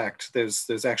effect.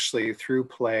 There's actually, through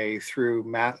play, through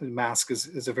mask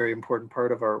is a very important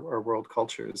part of our world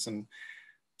cultures. And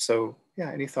so,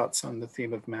 yeah, any thoughts on the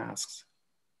theme of masks?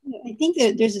 I think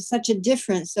that there's such a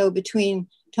difference, though, between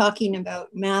talking about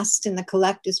masks in the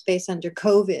collective space under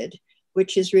COVID,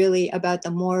 which is really about the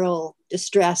moral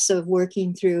distress of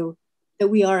working through that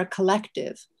we are a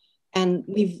collective. And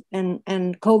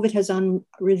COVID has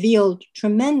revealed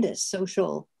tremendous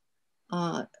social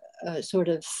sort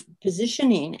of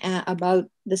positioning about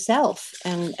the self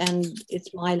and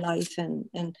it's my life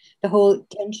and the whole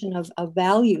tension of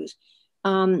values.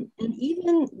 And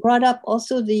even brought up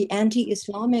also the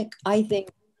anti-Islamic, I think,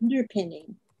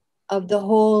 underpinning of the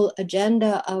whole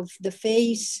agenda of the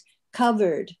face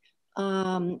covered.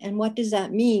 And what does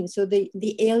that mean? So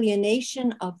the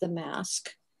alienation of the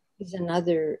mask is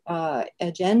another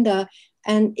agenda.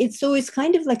 And it's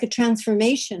kind of like a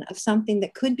transformation of something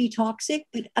that could be toxic,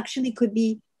 but actually could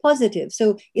be positive.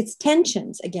 So it's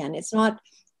tensions again.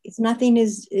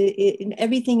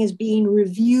 Everything is being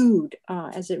reviewed,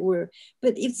 as it were.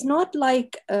 But it's not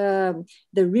like the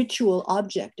ritual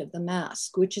object of the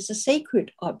mask, which is a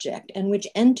sacred object and which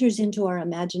enters into our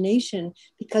imagination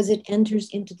because it enters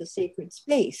into the sacred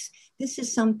space. This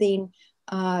is something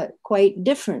quite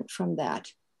different from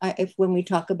that. When we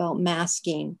talk about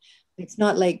masking, it's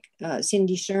not like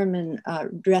Cindy Sherman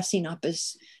dressing up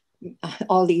as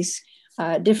all these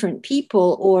different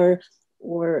people, or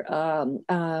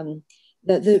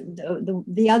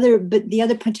the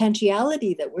other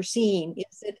potentiality that we're seeing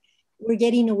is that we're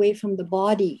getting away from the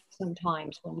body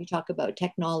sometimes when we talk about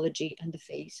technology and the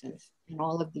face and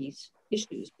all of these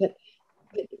issues. But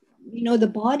you know, the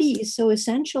body is so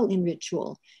essential in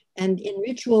ritual. And in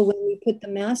ritual, when we put the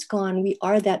mask on, we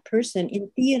are that person.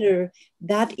 In theater,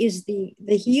 that is the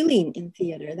healing in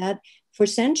theater. That for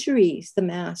centuries, the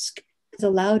mask has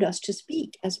allowed us to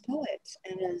speak as poets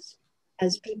and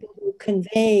as people who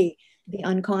convey the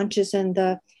unconscious and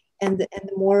the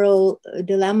moral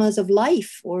dilemmas of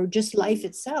life, or just life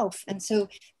itself. And so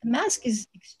the mask is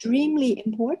extremely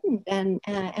important and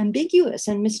ambiguous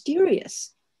and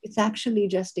mysterious. It's actually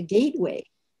just a gateway.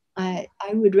 I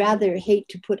would rather hate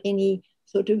to put any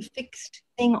sort of fixed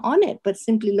thing on it, but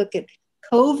simply look at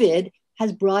COVID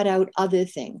has brought out other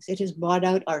things. It has brought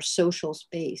out our social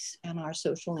space and our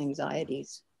social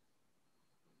anxieties.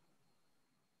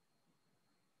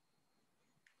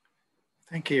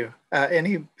 Thank you.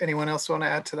 Anyone else want to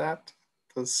add to that?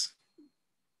 Those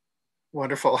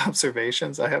wonderful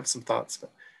observations. I have some thoughts,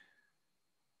 but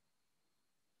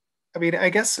I mean, I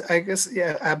guess,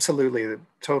 yeah, absolutely,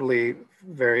 totally,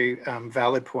 very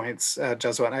valid points,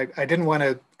 Jaswant. I didn't want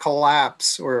to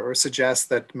collapse or suggest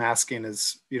that masking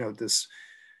is, you know,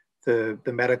 the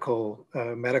medical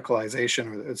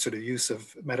medicalization or sort of use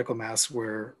of medical masks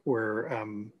were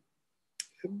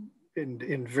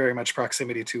in very much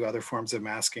proximity to other forms of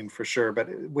masking, for sure. But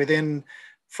within,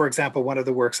 for example, one of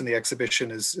the works in the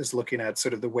exhibition is looking at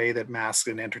sort of the way that masks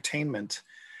in entertainment.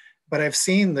 But I've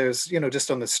seen there's, you know, just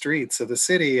on the streets of the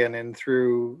city and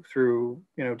through, you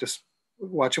know, just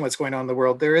watching what's going on in the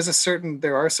world, there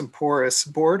are some porous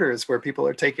borders where people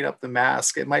are taking up the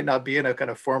mask. It might not be in a kind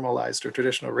of formalized or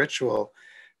traditional ritual,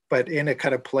 but in a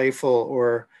kind of playful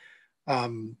or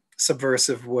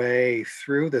subversive way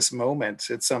through this moment.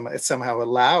 It somehow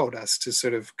allowed us to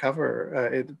sort of cover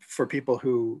it for people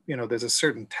who, you know, there's a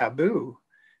certain taboo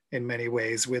in many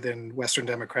ways within Western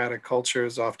democratic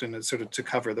cultures, often it's sort of to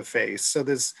cover the face. So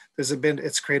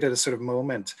it's created a sort of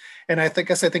moment. And I think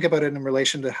about it in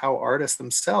relation to how artists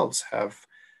themselves have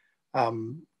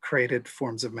created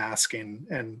forms of masking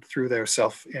and through their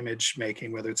self-image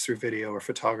making, whether it's through video or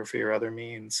photography or other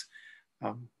means.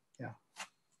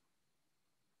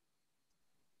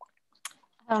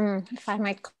 If I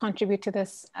might contribute to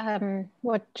this,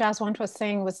 what Jaswant was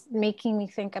saying was making me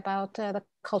think about the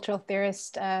cultural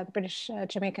theorist, British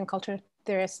Jamaican cultural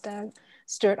theorist,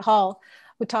 Stuart Hall,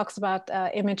 who talks about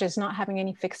images not having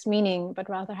any fixed meaning, but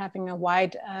rather having a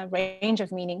wide range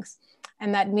of meanings.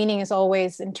 And that meaning is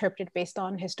always interpreted based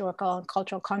on historical and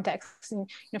cultural contexts. And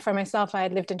for myself, I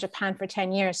had lived in Japan for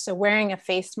 10 years. So wearing a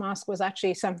face mask was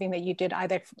actually something that you did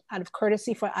either out of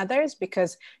courtesy for others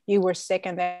because you were sick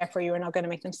and therefore you were not going to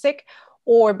make them sick,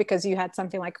 or because you had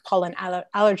something like pollen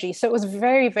allergy. So it was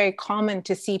very, very common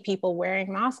to see people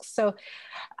wearing masks. So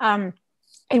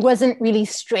it wasn't really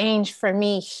strange for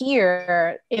me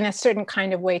here in a certain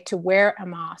kind of way to wear a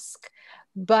mask.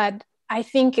 But I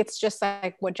think it's just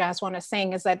like what Jaswant is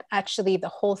saying, is that actually the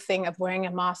whole thing of wearing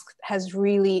a mask has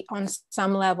really, on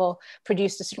some level,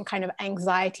 produced a certain kind of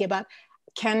anxiety about,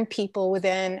 can people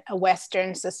within a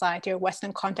Western society or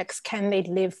Western context, can they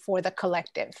live for the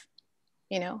collective?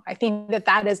 I think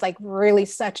that is like really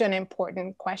such an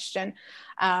important question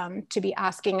to be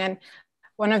asking. And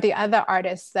one of the other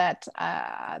artists that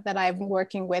I'm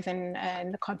working with in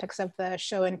the context of the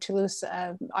show in Toulouse,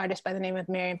 artist by the name of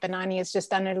Mary Benani, has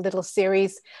just done a little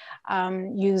series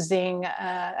using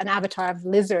an avatar of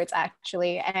lizards,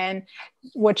 actually. And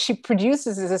what she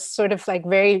produces is a sort of like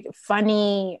very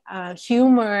funny,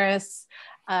 humorous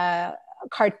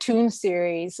cartoon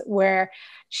series where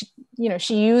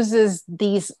she uses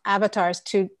these avatars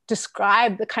to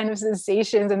describe the kind of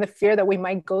sensations and the fear that we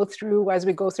might go through as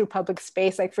we go through public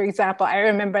space. Like, for example, I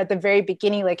remember at the very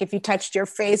beginning, like if you touched your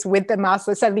face with the mask,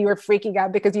 so suddenly you were freaking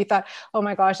out because you thought, oh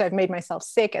my gosh, I've made myself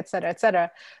sick, et cetera, et cetera.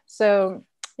 So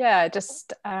yeah,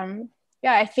 just,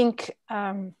 I think,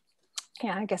 I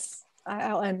guess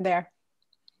I'll end there.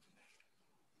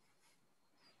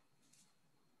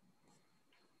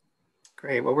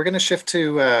 Great. Well, we're going to shift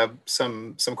to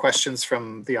some questions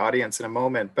from the audience in a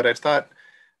moment. But I thought,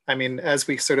 I mean, as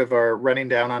we sort of are running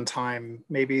down on time,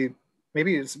 maybe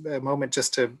it's a moment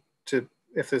just to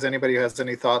if there's anybody who has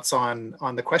any thoughts on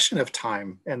the question of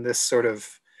time and this sort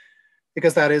of,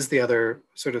 because that is the other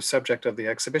sort of subject of the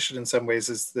exhibition in some ways,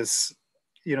 is this,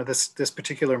 this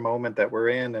particular moment that we're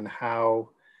in and how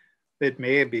it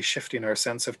may be shifting our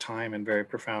sense of time in very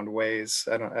profound ways.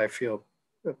 I feel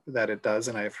that it does,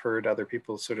 and I've heard other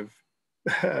people sort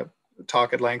of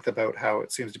talk at length about how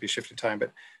it seems to be shifting time. But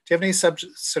do you have any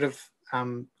sort of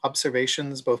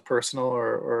observations, both personal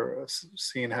or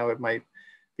seeing how it might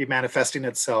be manifesting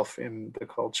itself in the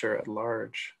culture at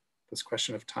large, this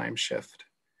question of time shift?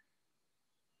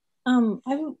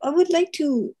 I would like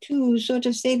to sort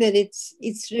of say that it's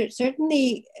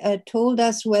certainly told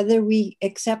us whether we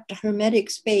accept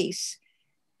hermetic space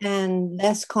and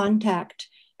less contact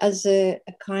as a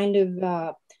kind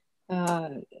of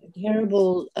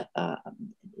terrible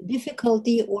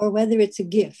difficulty, or whether it's a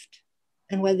gift,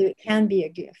 and whether it can be a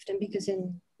gift. And because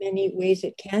in many ways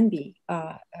it can be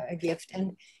a gift.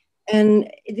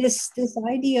 And this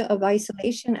idea of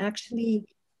isolation actually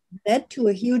led to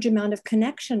a huge amount of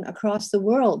connection across the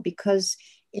world, because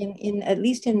in at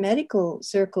least in medical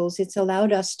circles, it's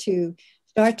allowed us to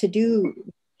start to do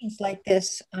things like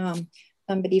this.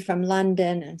 Somebody from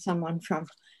London and someone from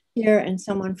here and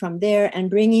someone from there, and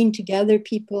bringing together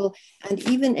people, and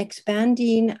even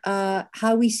expanding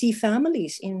how we see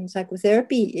families in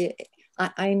psychotherapy.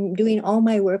 I'm doing all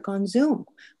my work on Zoom.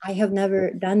 I have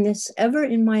never done this ever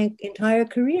in my entire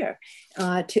career.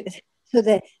 One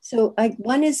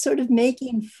is sort of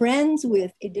making friends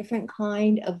with a different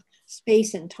kind of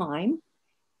space and time.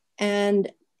 And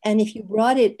if you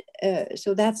brought it,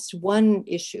 so that's one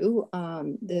issue,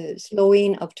 the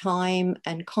slowing of time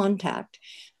and contact.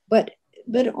 But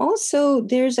also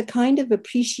there's a kind of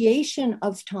appreciation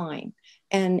of time.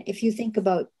 And if you think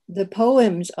about the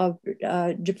poems of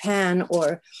Japan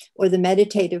or the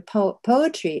meditative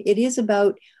poetry, it is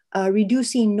about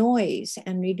reducing noise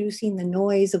and reducing the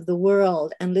noise of the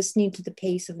world, and listening to the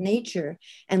pace of nature,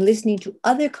 and listening to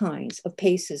other kinds of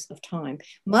paces of time.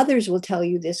 Mothers will tell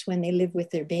you this when they live with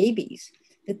their babies,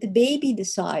 that the baby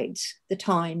decides the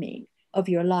timing of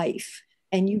your life,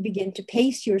 and you begin to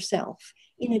pace yourself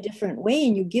in a different way,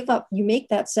 and you make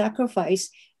that sacrifice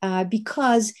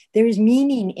because there is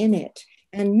meaning in it.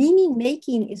 And meaning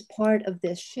making is part of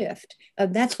this shift.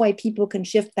 That's why people can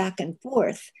shift back and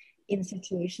forth in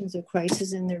situations of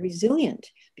crisis, and they're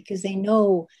resilient, because they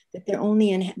know that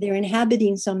they're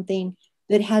inhabiting something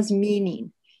that has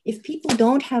meaning. If people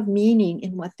don't have meaning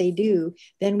in what they do,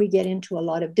 then we get into a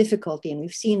lot of difficulty. And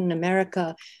we've seen in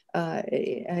America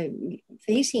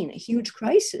facing a huge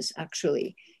crisis,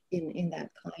 actually, in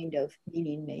that kind of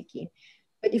meaning making.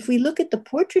 But if we look at the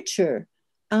portraiture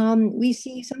we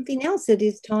see something else. That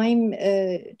is time,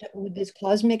 with this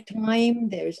cosmic time.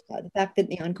 There's the fact that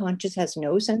the unconscious has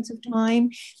no sense of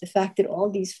time. The fact that all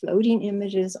these floating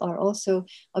images are also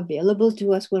available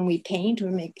to us when we paint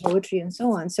or make poetry and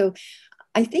so on. So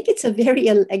I think it's a very,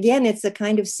 again, it's a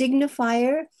kind of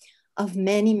signifier of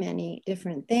many, many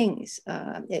different things.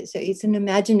 It's an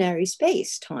imaginary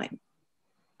space, time.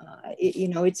 Time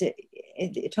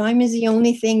is the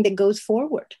only thing that goes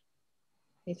forward.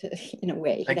 In a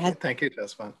way. Thank you,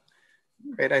 Jaswant.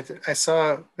 Great. I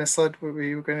saw, Missla, were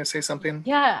you going to say something?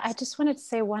 Yeah, I just wanted to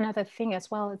say one other thing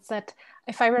as well. It's that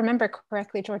if I remember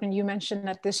correctly, Jordan, you mentioned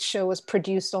that this show was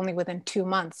produced only within 2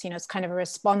 months. It's kind of a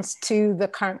response to the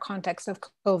current context of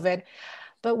COVID.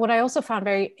 But what I also found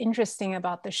very interesting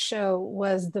about the show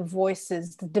was the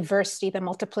voices, the diversity, the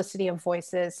multiplicity of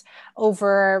voices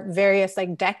over various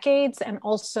decades, and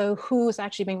also who's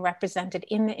actually being represented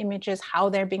in the images, how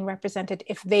they're being represented,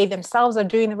 if they themselves are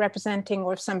doing the representing,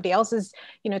 or if somebody else is,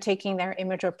 taking their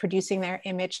image or producing their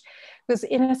image. Because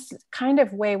in a kind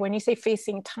of way, when you say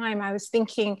facing time, I was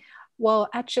thinking, well,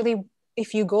 actually,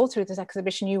 if you go through this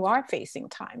exhibition, you are facing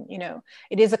time.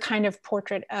 It is a kind of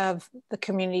portrait of the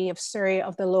community of Surrey,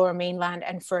 of the Lower Mainland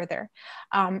and further.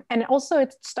 And also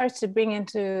it starts to bring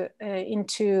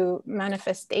into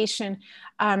manifestation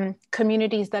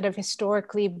communities that have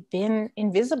historically been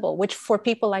invisible, which for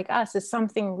people like us is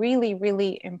something really,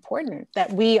 really important,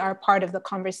 that we are part of the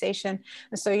conversation.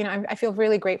 And so, I feel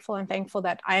really grateful and thankful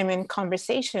that I'm in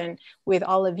conversation with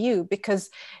all of you, because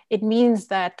it means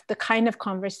that the kind of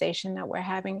conversation that we're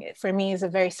having, for me, is a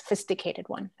very sophisticated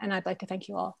one. And I'd like to thank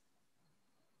you all.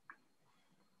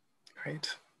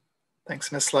 Great. Thanks,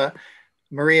 Missla.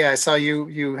 Maria, I saw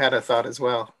you had a thought as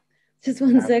well. Just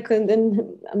one second, and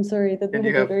I'm sorry that and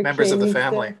you have members of the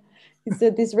family. It's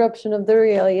the disruption of the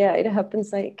real. Yeah, it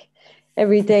happens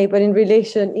every day, but in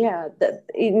relation,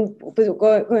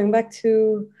 going back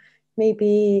to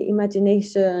maybe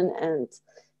imagination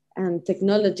and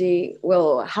technology,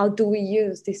 well, how do we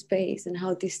use this space, and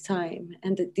how this time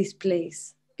and this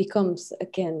place becomes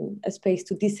again a space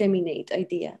to disseminate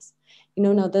ideas?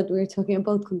 Now that we're talking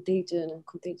about contagion and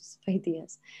contagious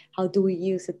ideas, how do we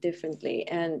use it differently?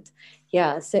 And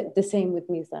the same with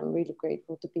me. So I'm really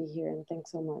grateful to be here, and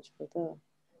thanks so much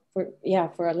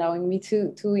for allowing me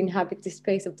to inhabit this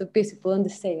space of the visible and the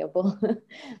sayable.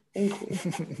 Thank you.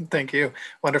 Thank you.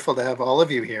 Wonderful to have all of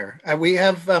you here. We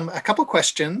have a couple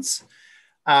questions,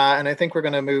 and I think we're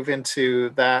going to move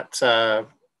into that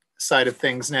side of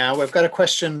things now. We've got a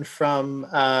question from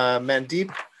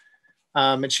Mandeep,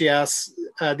 and she asks,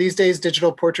 these days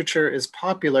digital portraiture is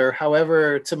popular.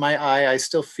 However, to my eye, I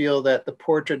still feel that the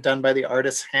portrait done by the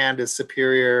artist's hand is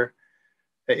superior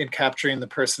in capturing the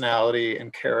personality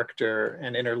and character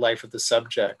and inner life of the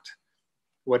subject.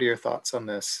 What are your thoughts on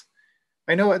this?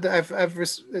 I know I've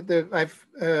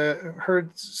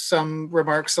heard some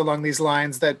remarks along these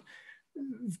lines that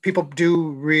people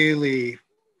do really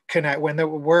connect when the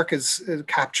work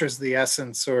captures the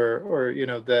essence or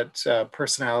that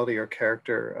personality or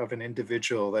character of an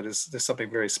individual. There's something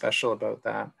very special about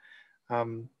that.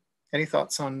 Any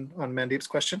thoughts on Mandeep's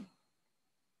question?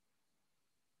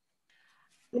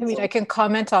 I mean, I can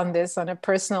comment on this on a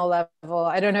personal level.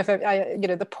 I don't know if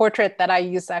the portrait that I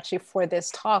used actually for this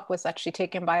talk was actually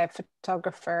taken by a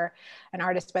photographer, an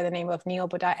artist by the name of Neil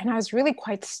Bodai. And I was really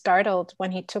quite startled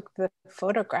when he took the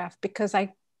photograph, because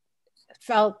I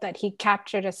felt that he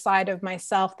captured a side of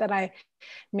myself that I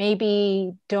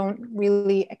maybe don't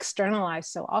really externalize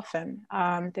so often.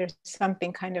 There's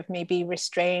something kind of maybe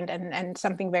restrained and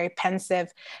something very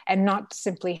pensive, and not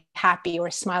simply happy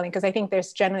or smiling, because I think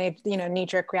there's generally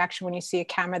knee-jerk reaction when you see a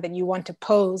camera that you want to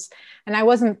pose, and I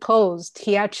wasn't posed.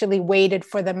 He actually waited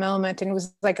for the moment, and it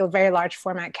was like a very large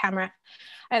format camera.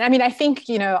 And I mean, I think,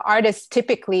 artists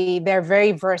typically, they're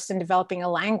very versed in developing a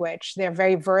language. They're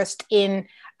very versed in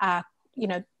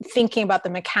thinking about the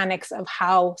mechanics of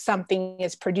how something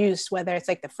is produced, whether it's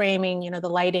like the framing, the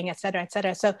lighting, et cetera, et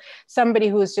cetera. So somebody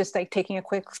who's just like taking a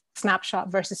quick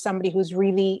snapshot versus somebody who's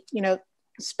really,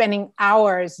 spending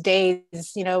hours,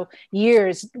 days,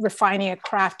 years refining a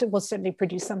craft will certainly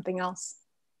produce something else.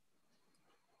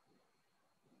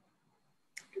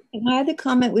 My other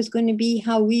comment was going to be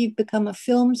how we've become a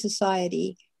film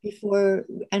society before,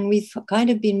 and we've kind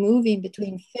of been moving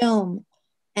between film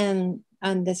and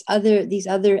these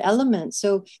other elements.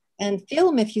 So, and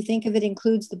film, if you think of it,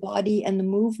 includes the body and the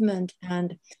movement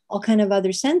and all kind of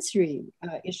other sensory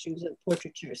issues of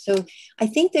portraiture. So I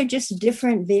think they're just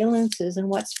different valences and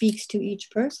what speaks to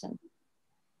each person.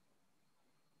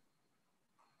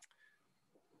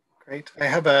 Great. I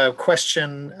have a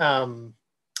question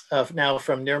now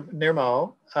from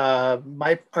Nirmal.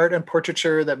 My art and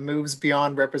portraiture that moves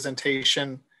beyond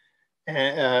representation,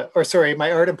 my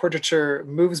art and portraiture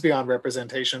moves beyond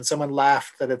representation. Someone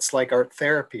laughed that it's like art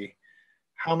therapy.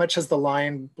 How much has the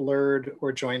line blurred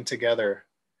or joined together?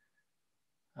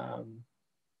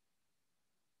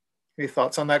 Any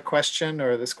thoughts on that question,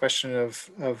 or this question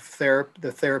of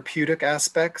the therapeutic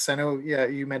aspects? I know, yeah,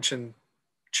 you mentioned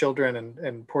children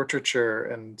and portraiture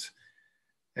and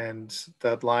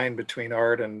that line between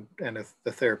art and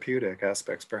the therapeutic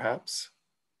aspects, perhaps.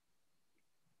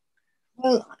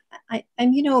 Well, I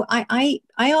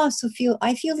also feel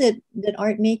that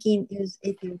art making is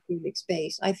a therapeutic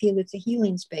space. I feel it's a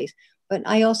healing space, but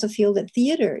I also feel that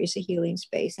theater is a healing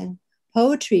space and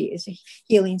poetry is a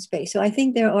healing space. So I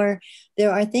think there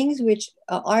are things which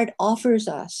art offers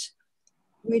us,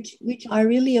 which are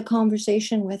really a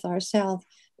conversation with ourselves.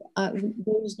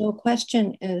 There is no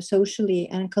question socially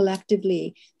and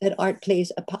collectively that art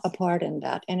plays a part in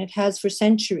that, and it has for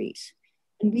centuries.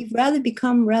 And we've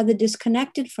become rather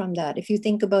disconnected from that. If you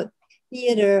think about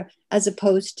theater as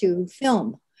opposed to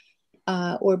film,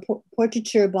 or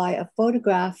portraiture by a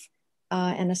photograph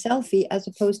and a selfie as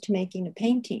opposed to making a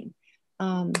painting.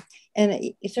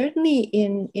 And certainly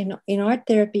in art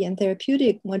therapy and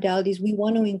therapeutic modalities, we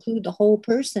want to include the whole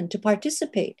person to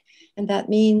participate. And that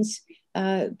means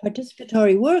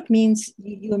participatory work means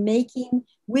you're making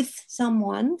with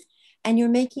someone, and you're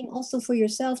making also for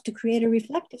yourself to create a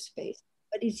reflective space,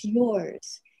 but it's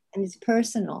yours and it's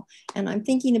personal. And I'm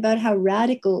thinking about how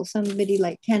radical somebody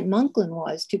like Kent Monklin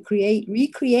was to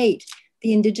recreate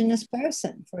the Indigenous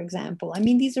person, for example. I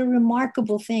mean, these are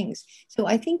remarkable things. So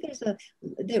I think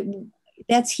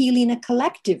that's healing a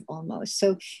collective almost.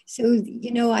 So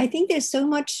I think there's so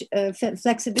much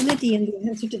flexibility in the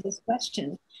answer to this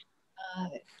question.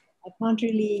 I can't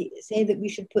really say that we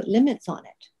should put limits on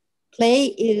it. Play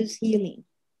is healing,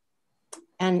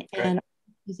 and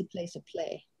is a place of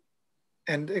play.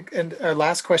 And our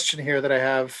last question here that I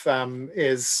have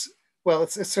is, well,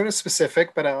 it's sort of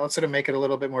specific, but I'll sort of make it a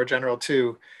little bit more general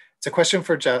too. It's a question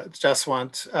for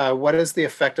Jaswant. What is the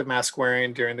effect of mask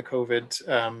wearing during the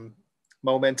COVID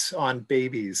moment on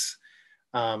babies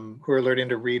who are learning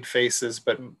to read faces,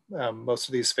 but most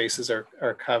of these faces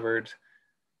are covered?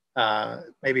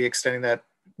 Maybe extending that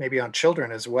maybe on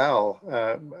children as well.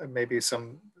 Maybe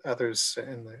some others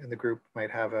in the group might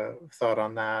have a thought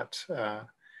on that,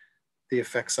 the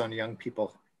effects on young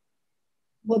people.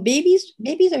 Well, babies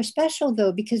are special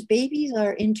though, because babies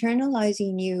are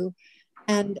internalizing you.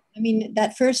 And I mean,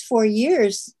 that first 4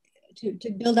 years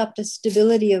to build up the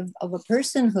stability of a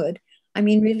personhood. I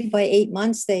mean, really by 8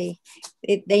 months, they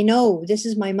know this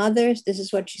is my mother, this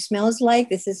is what she smells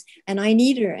like, and I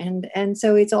need her. And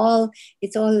so it's all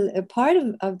a part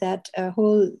of that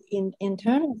whole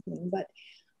internal thing. But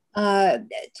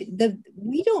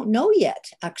we don't know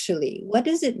yet, actually. What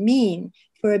does it mean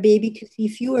for a baby to see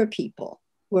fewer people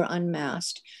who are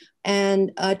unmasked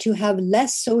and to have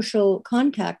less social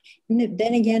contact? And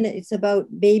then again, it's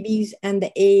about babies and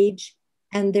the age,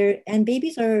 and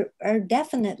babies are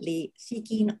definitely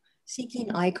seeking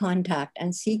eye contact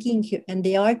and and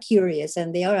they are curious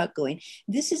and they are outgoing.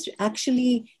 This is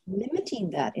actually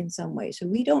limiting that in some way. So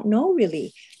we don't know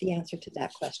really the answer to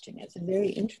that question. It's a very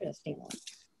interesting one.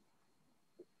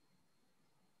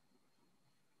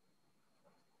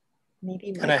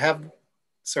 Maybe. And I have,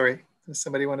 sorry,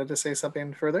 somebody wanted to say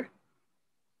something further?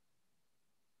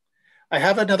 I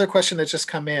have another question that's just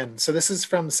come in. So this is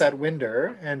from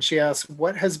Satwinder, and she asks,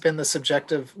 what has been the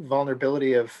subjective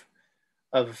vulnerability of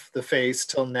the face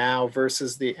till now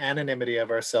versus the anonymity of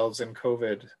ourselves in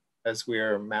COVID as we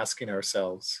are masking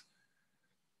ourselves?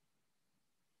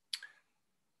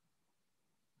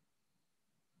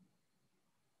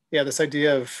 Yeah, this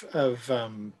idea of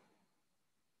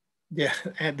yeah,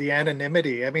 and the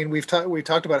anonymity. I mean, we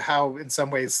talked about how in some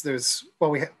ways there's,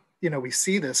 well, we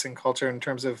see this in culture in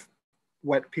terms of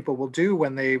what people will do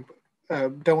when they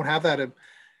don't have that.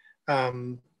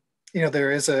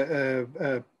 There is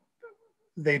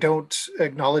they don't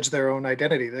acknowledge their own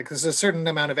identity. There's a certain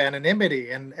amount of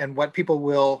anonymity, and what people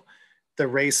will, the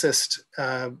racist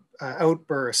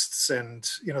outbursts and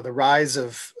the rise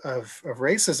of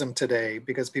racism today,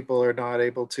 because people are not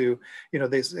able to,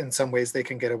 in some ways they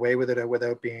can get away with it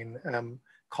without being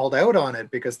called out on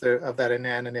it because of that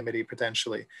anonymity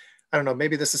potentially. I don't know,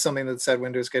 maybe this is something that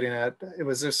Sadwinder is getting at.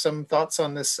 Was there some thoughts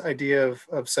on this idea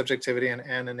of subjectivity and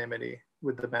anonymity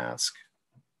with the mask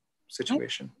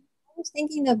situation? I was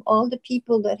thinking of all the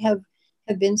people that have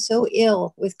been so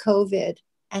ill with COVID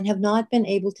and have not been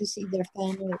able to see their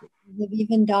family. They've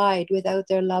even died without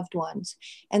their loved ones.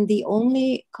 And the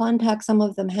only contact some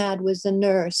of them had was the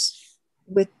nurse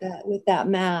with that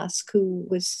mask who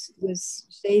was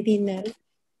saving them.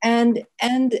 And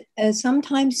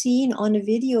sometimes seen on a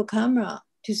video camera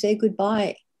to say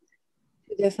goodbye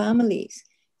to their families.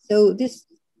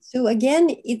 So again,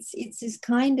 it's this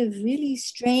kind of really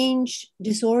strange,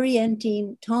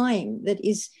 disorienting time that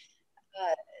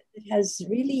has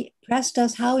really pressed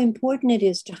us how important it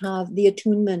is to have the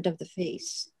attunement of the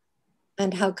face,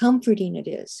 and how comforting it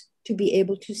is to be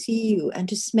able to see you and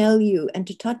to smell you and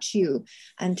to touch you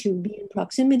and to be in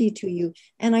proximity to you.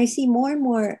 And I see more and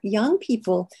more young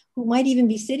people who might even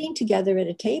be sitting together at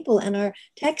a table and are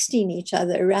texting each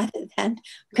other rather than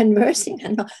conversing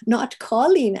and not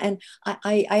calling. And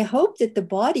I hope that the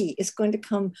body is going to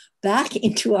come back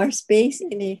into our space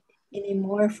in a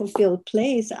more fulfilled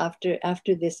place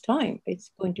after this time.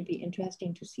 It's going to be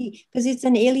interesting to see, because it's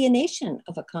an alienation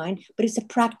of a kind, but it's a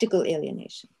practical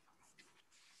alienation.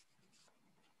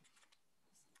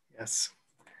 Yes,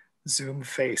 Zoom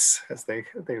face, as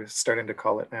they're starting to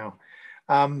call it now.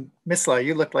 Missla,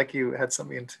 you looked like you had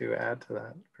something to add to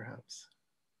that, perhaps.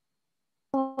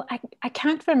 Well, I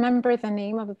can't remember the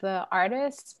name of the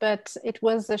artist, but it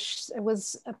was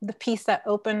the piece that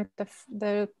opened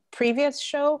the previous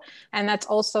show, and that's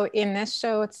also in this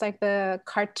show. It's like the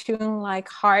cartoon-like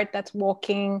heart that's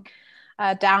walking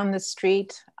down the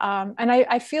street. And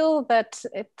I feel that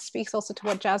it speaks also to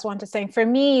what Jaswant is saying. For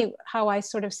me, how I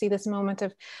sort of see this moment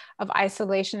of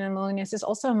isolation and loneliness is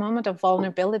also a moment of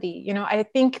vulnerability. You know, I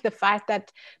think the fact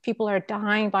that people are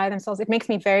dying by themselves, it makes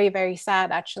me very, very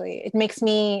sad, actually. It makes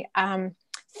me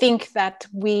think that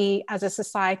we as a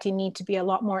society need to be a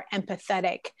lot more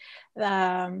empathetic.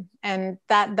 And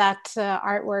that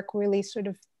artwork really sort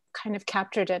of kind of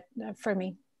captured it for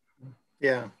me.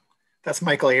 Yeah. That's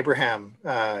Michael Abraham.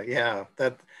 Yeah,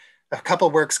 that a couple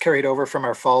works carried over from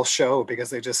our fall show because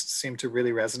they just seem to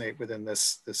really resonate within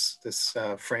this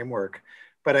framework.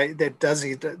 But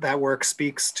that work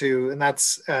speaks to, and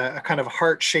that's a kind of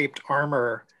heart-shaped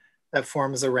armor that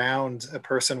forms around a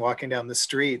person walking down the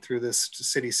street through this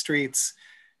city streets.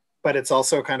 But it's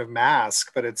also a kind of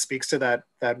mask. But it speaks to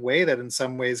that way that in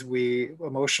some ways we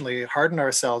emotionally harden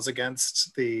ourselves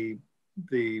against the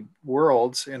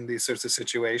world in these sorts of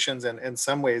situations, and in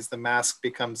some ways the mask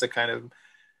becomes a kind of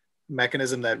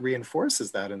mechanism that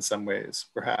reinforces that in some ways,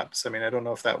 perhaps. I mean, I don't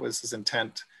know if that was his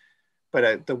intent,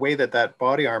 but the way that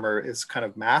body armor is kind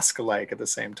of mask-like at the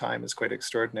same time is quite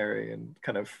extraordinary and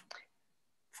kind of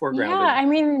foregrounded. Yeah, I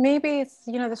mean, maybe it's,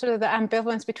 you know, the sort of the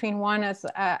ambivalence between one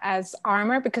as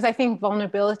armor, because I think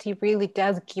vulnerability really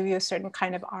does give you a certain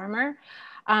kind of armor.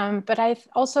 But I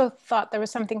also thought there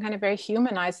was something kind of very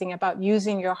humanizing about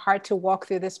using your heart to walk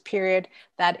through this period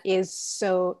that is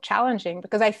so challenging,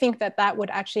 because I think that would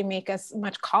actually make us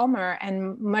much calmer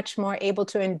and much more able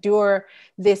to endure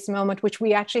this moment, which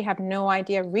we actually have no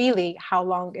idea really how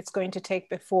long it's going to take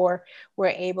before we're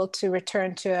able to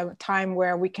return to a time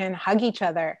where we can hug each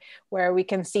other, where we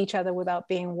can see each other without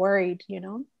being worried, you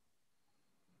know?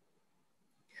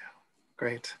 Yeah,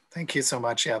 great. Thank you so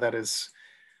much. Yeah, that is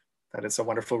a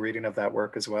wonderful reading of that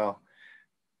work as well.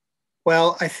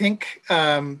 Well, I think,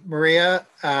 Maria,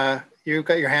 you've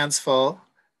got your hands full.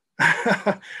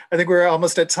 I think we're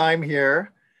almost at time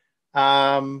here.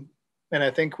 And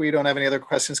I think we don't have any other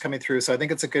questions coming through, so I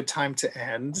think it's a good time to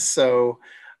end. So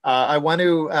I want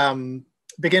to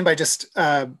begin by just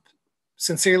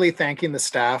sincerely thanking the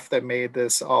staff that made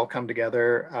this all come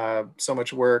together. So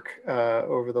much work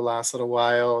over the last little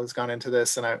while has gone into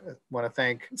this, and I want to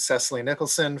thank Cecily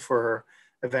Nicholson for her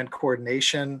event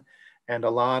coordination, and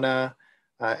Alana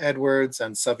Edwards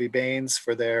and Savi Baines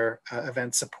for their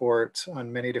event support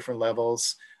on many different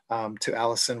levels, to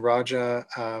Alison Raja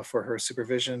for her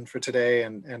supervision for today,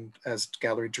 and as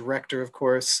gallery director, of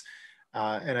course.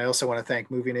 And I also want to thank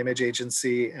Moving Image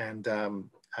Agency and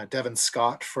Devin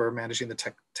Scott for managing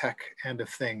the tech end of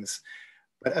things.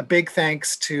 But a big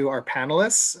thanks to our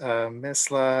panelists,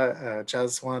 Missla,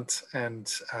 Jaswant,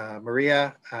 and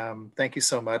Maria. Thank you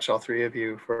so much, all three of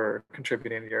you, for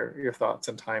contributing your thoughts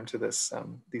and time to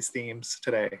these themes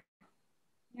today.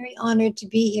 Very honored to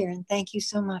be here, and thank you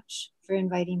so much for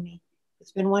inviting me.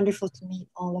 It's been wonderful to meet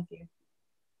all of you.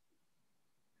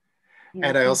 Yeah,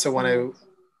 and I also want to,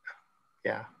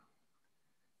 yeah.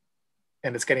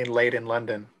 And it's getting late in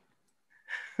London.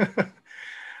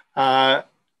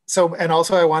 And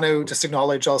also I want to just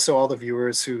acknowledge also all the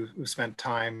viewers who spent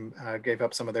time, gave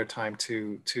up some of their time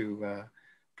to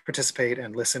participate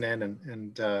and listen in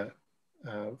and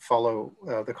follow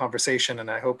the conversation. And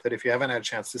I hope that if you haven't had a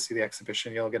chance to see the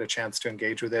exhibition, you'll get a chance to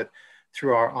engage with it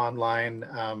through our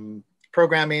online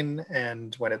programming,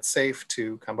 and when it's safe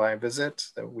to come by and visit.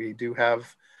 That we do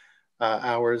have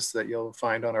hours that you'll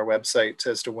find on our website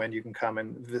as to when you can come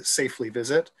and safely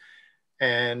visit.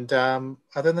 And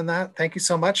other than that, thank you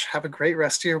so much. Have a great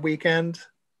rest of your weekend.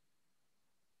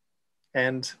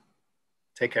 And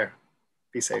take care.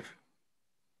 Be safe.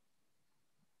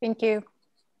 Thank you.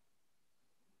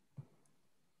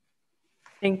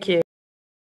 Thank you.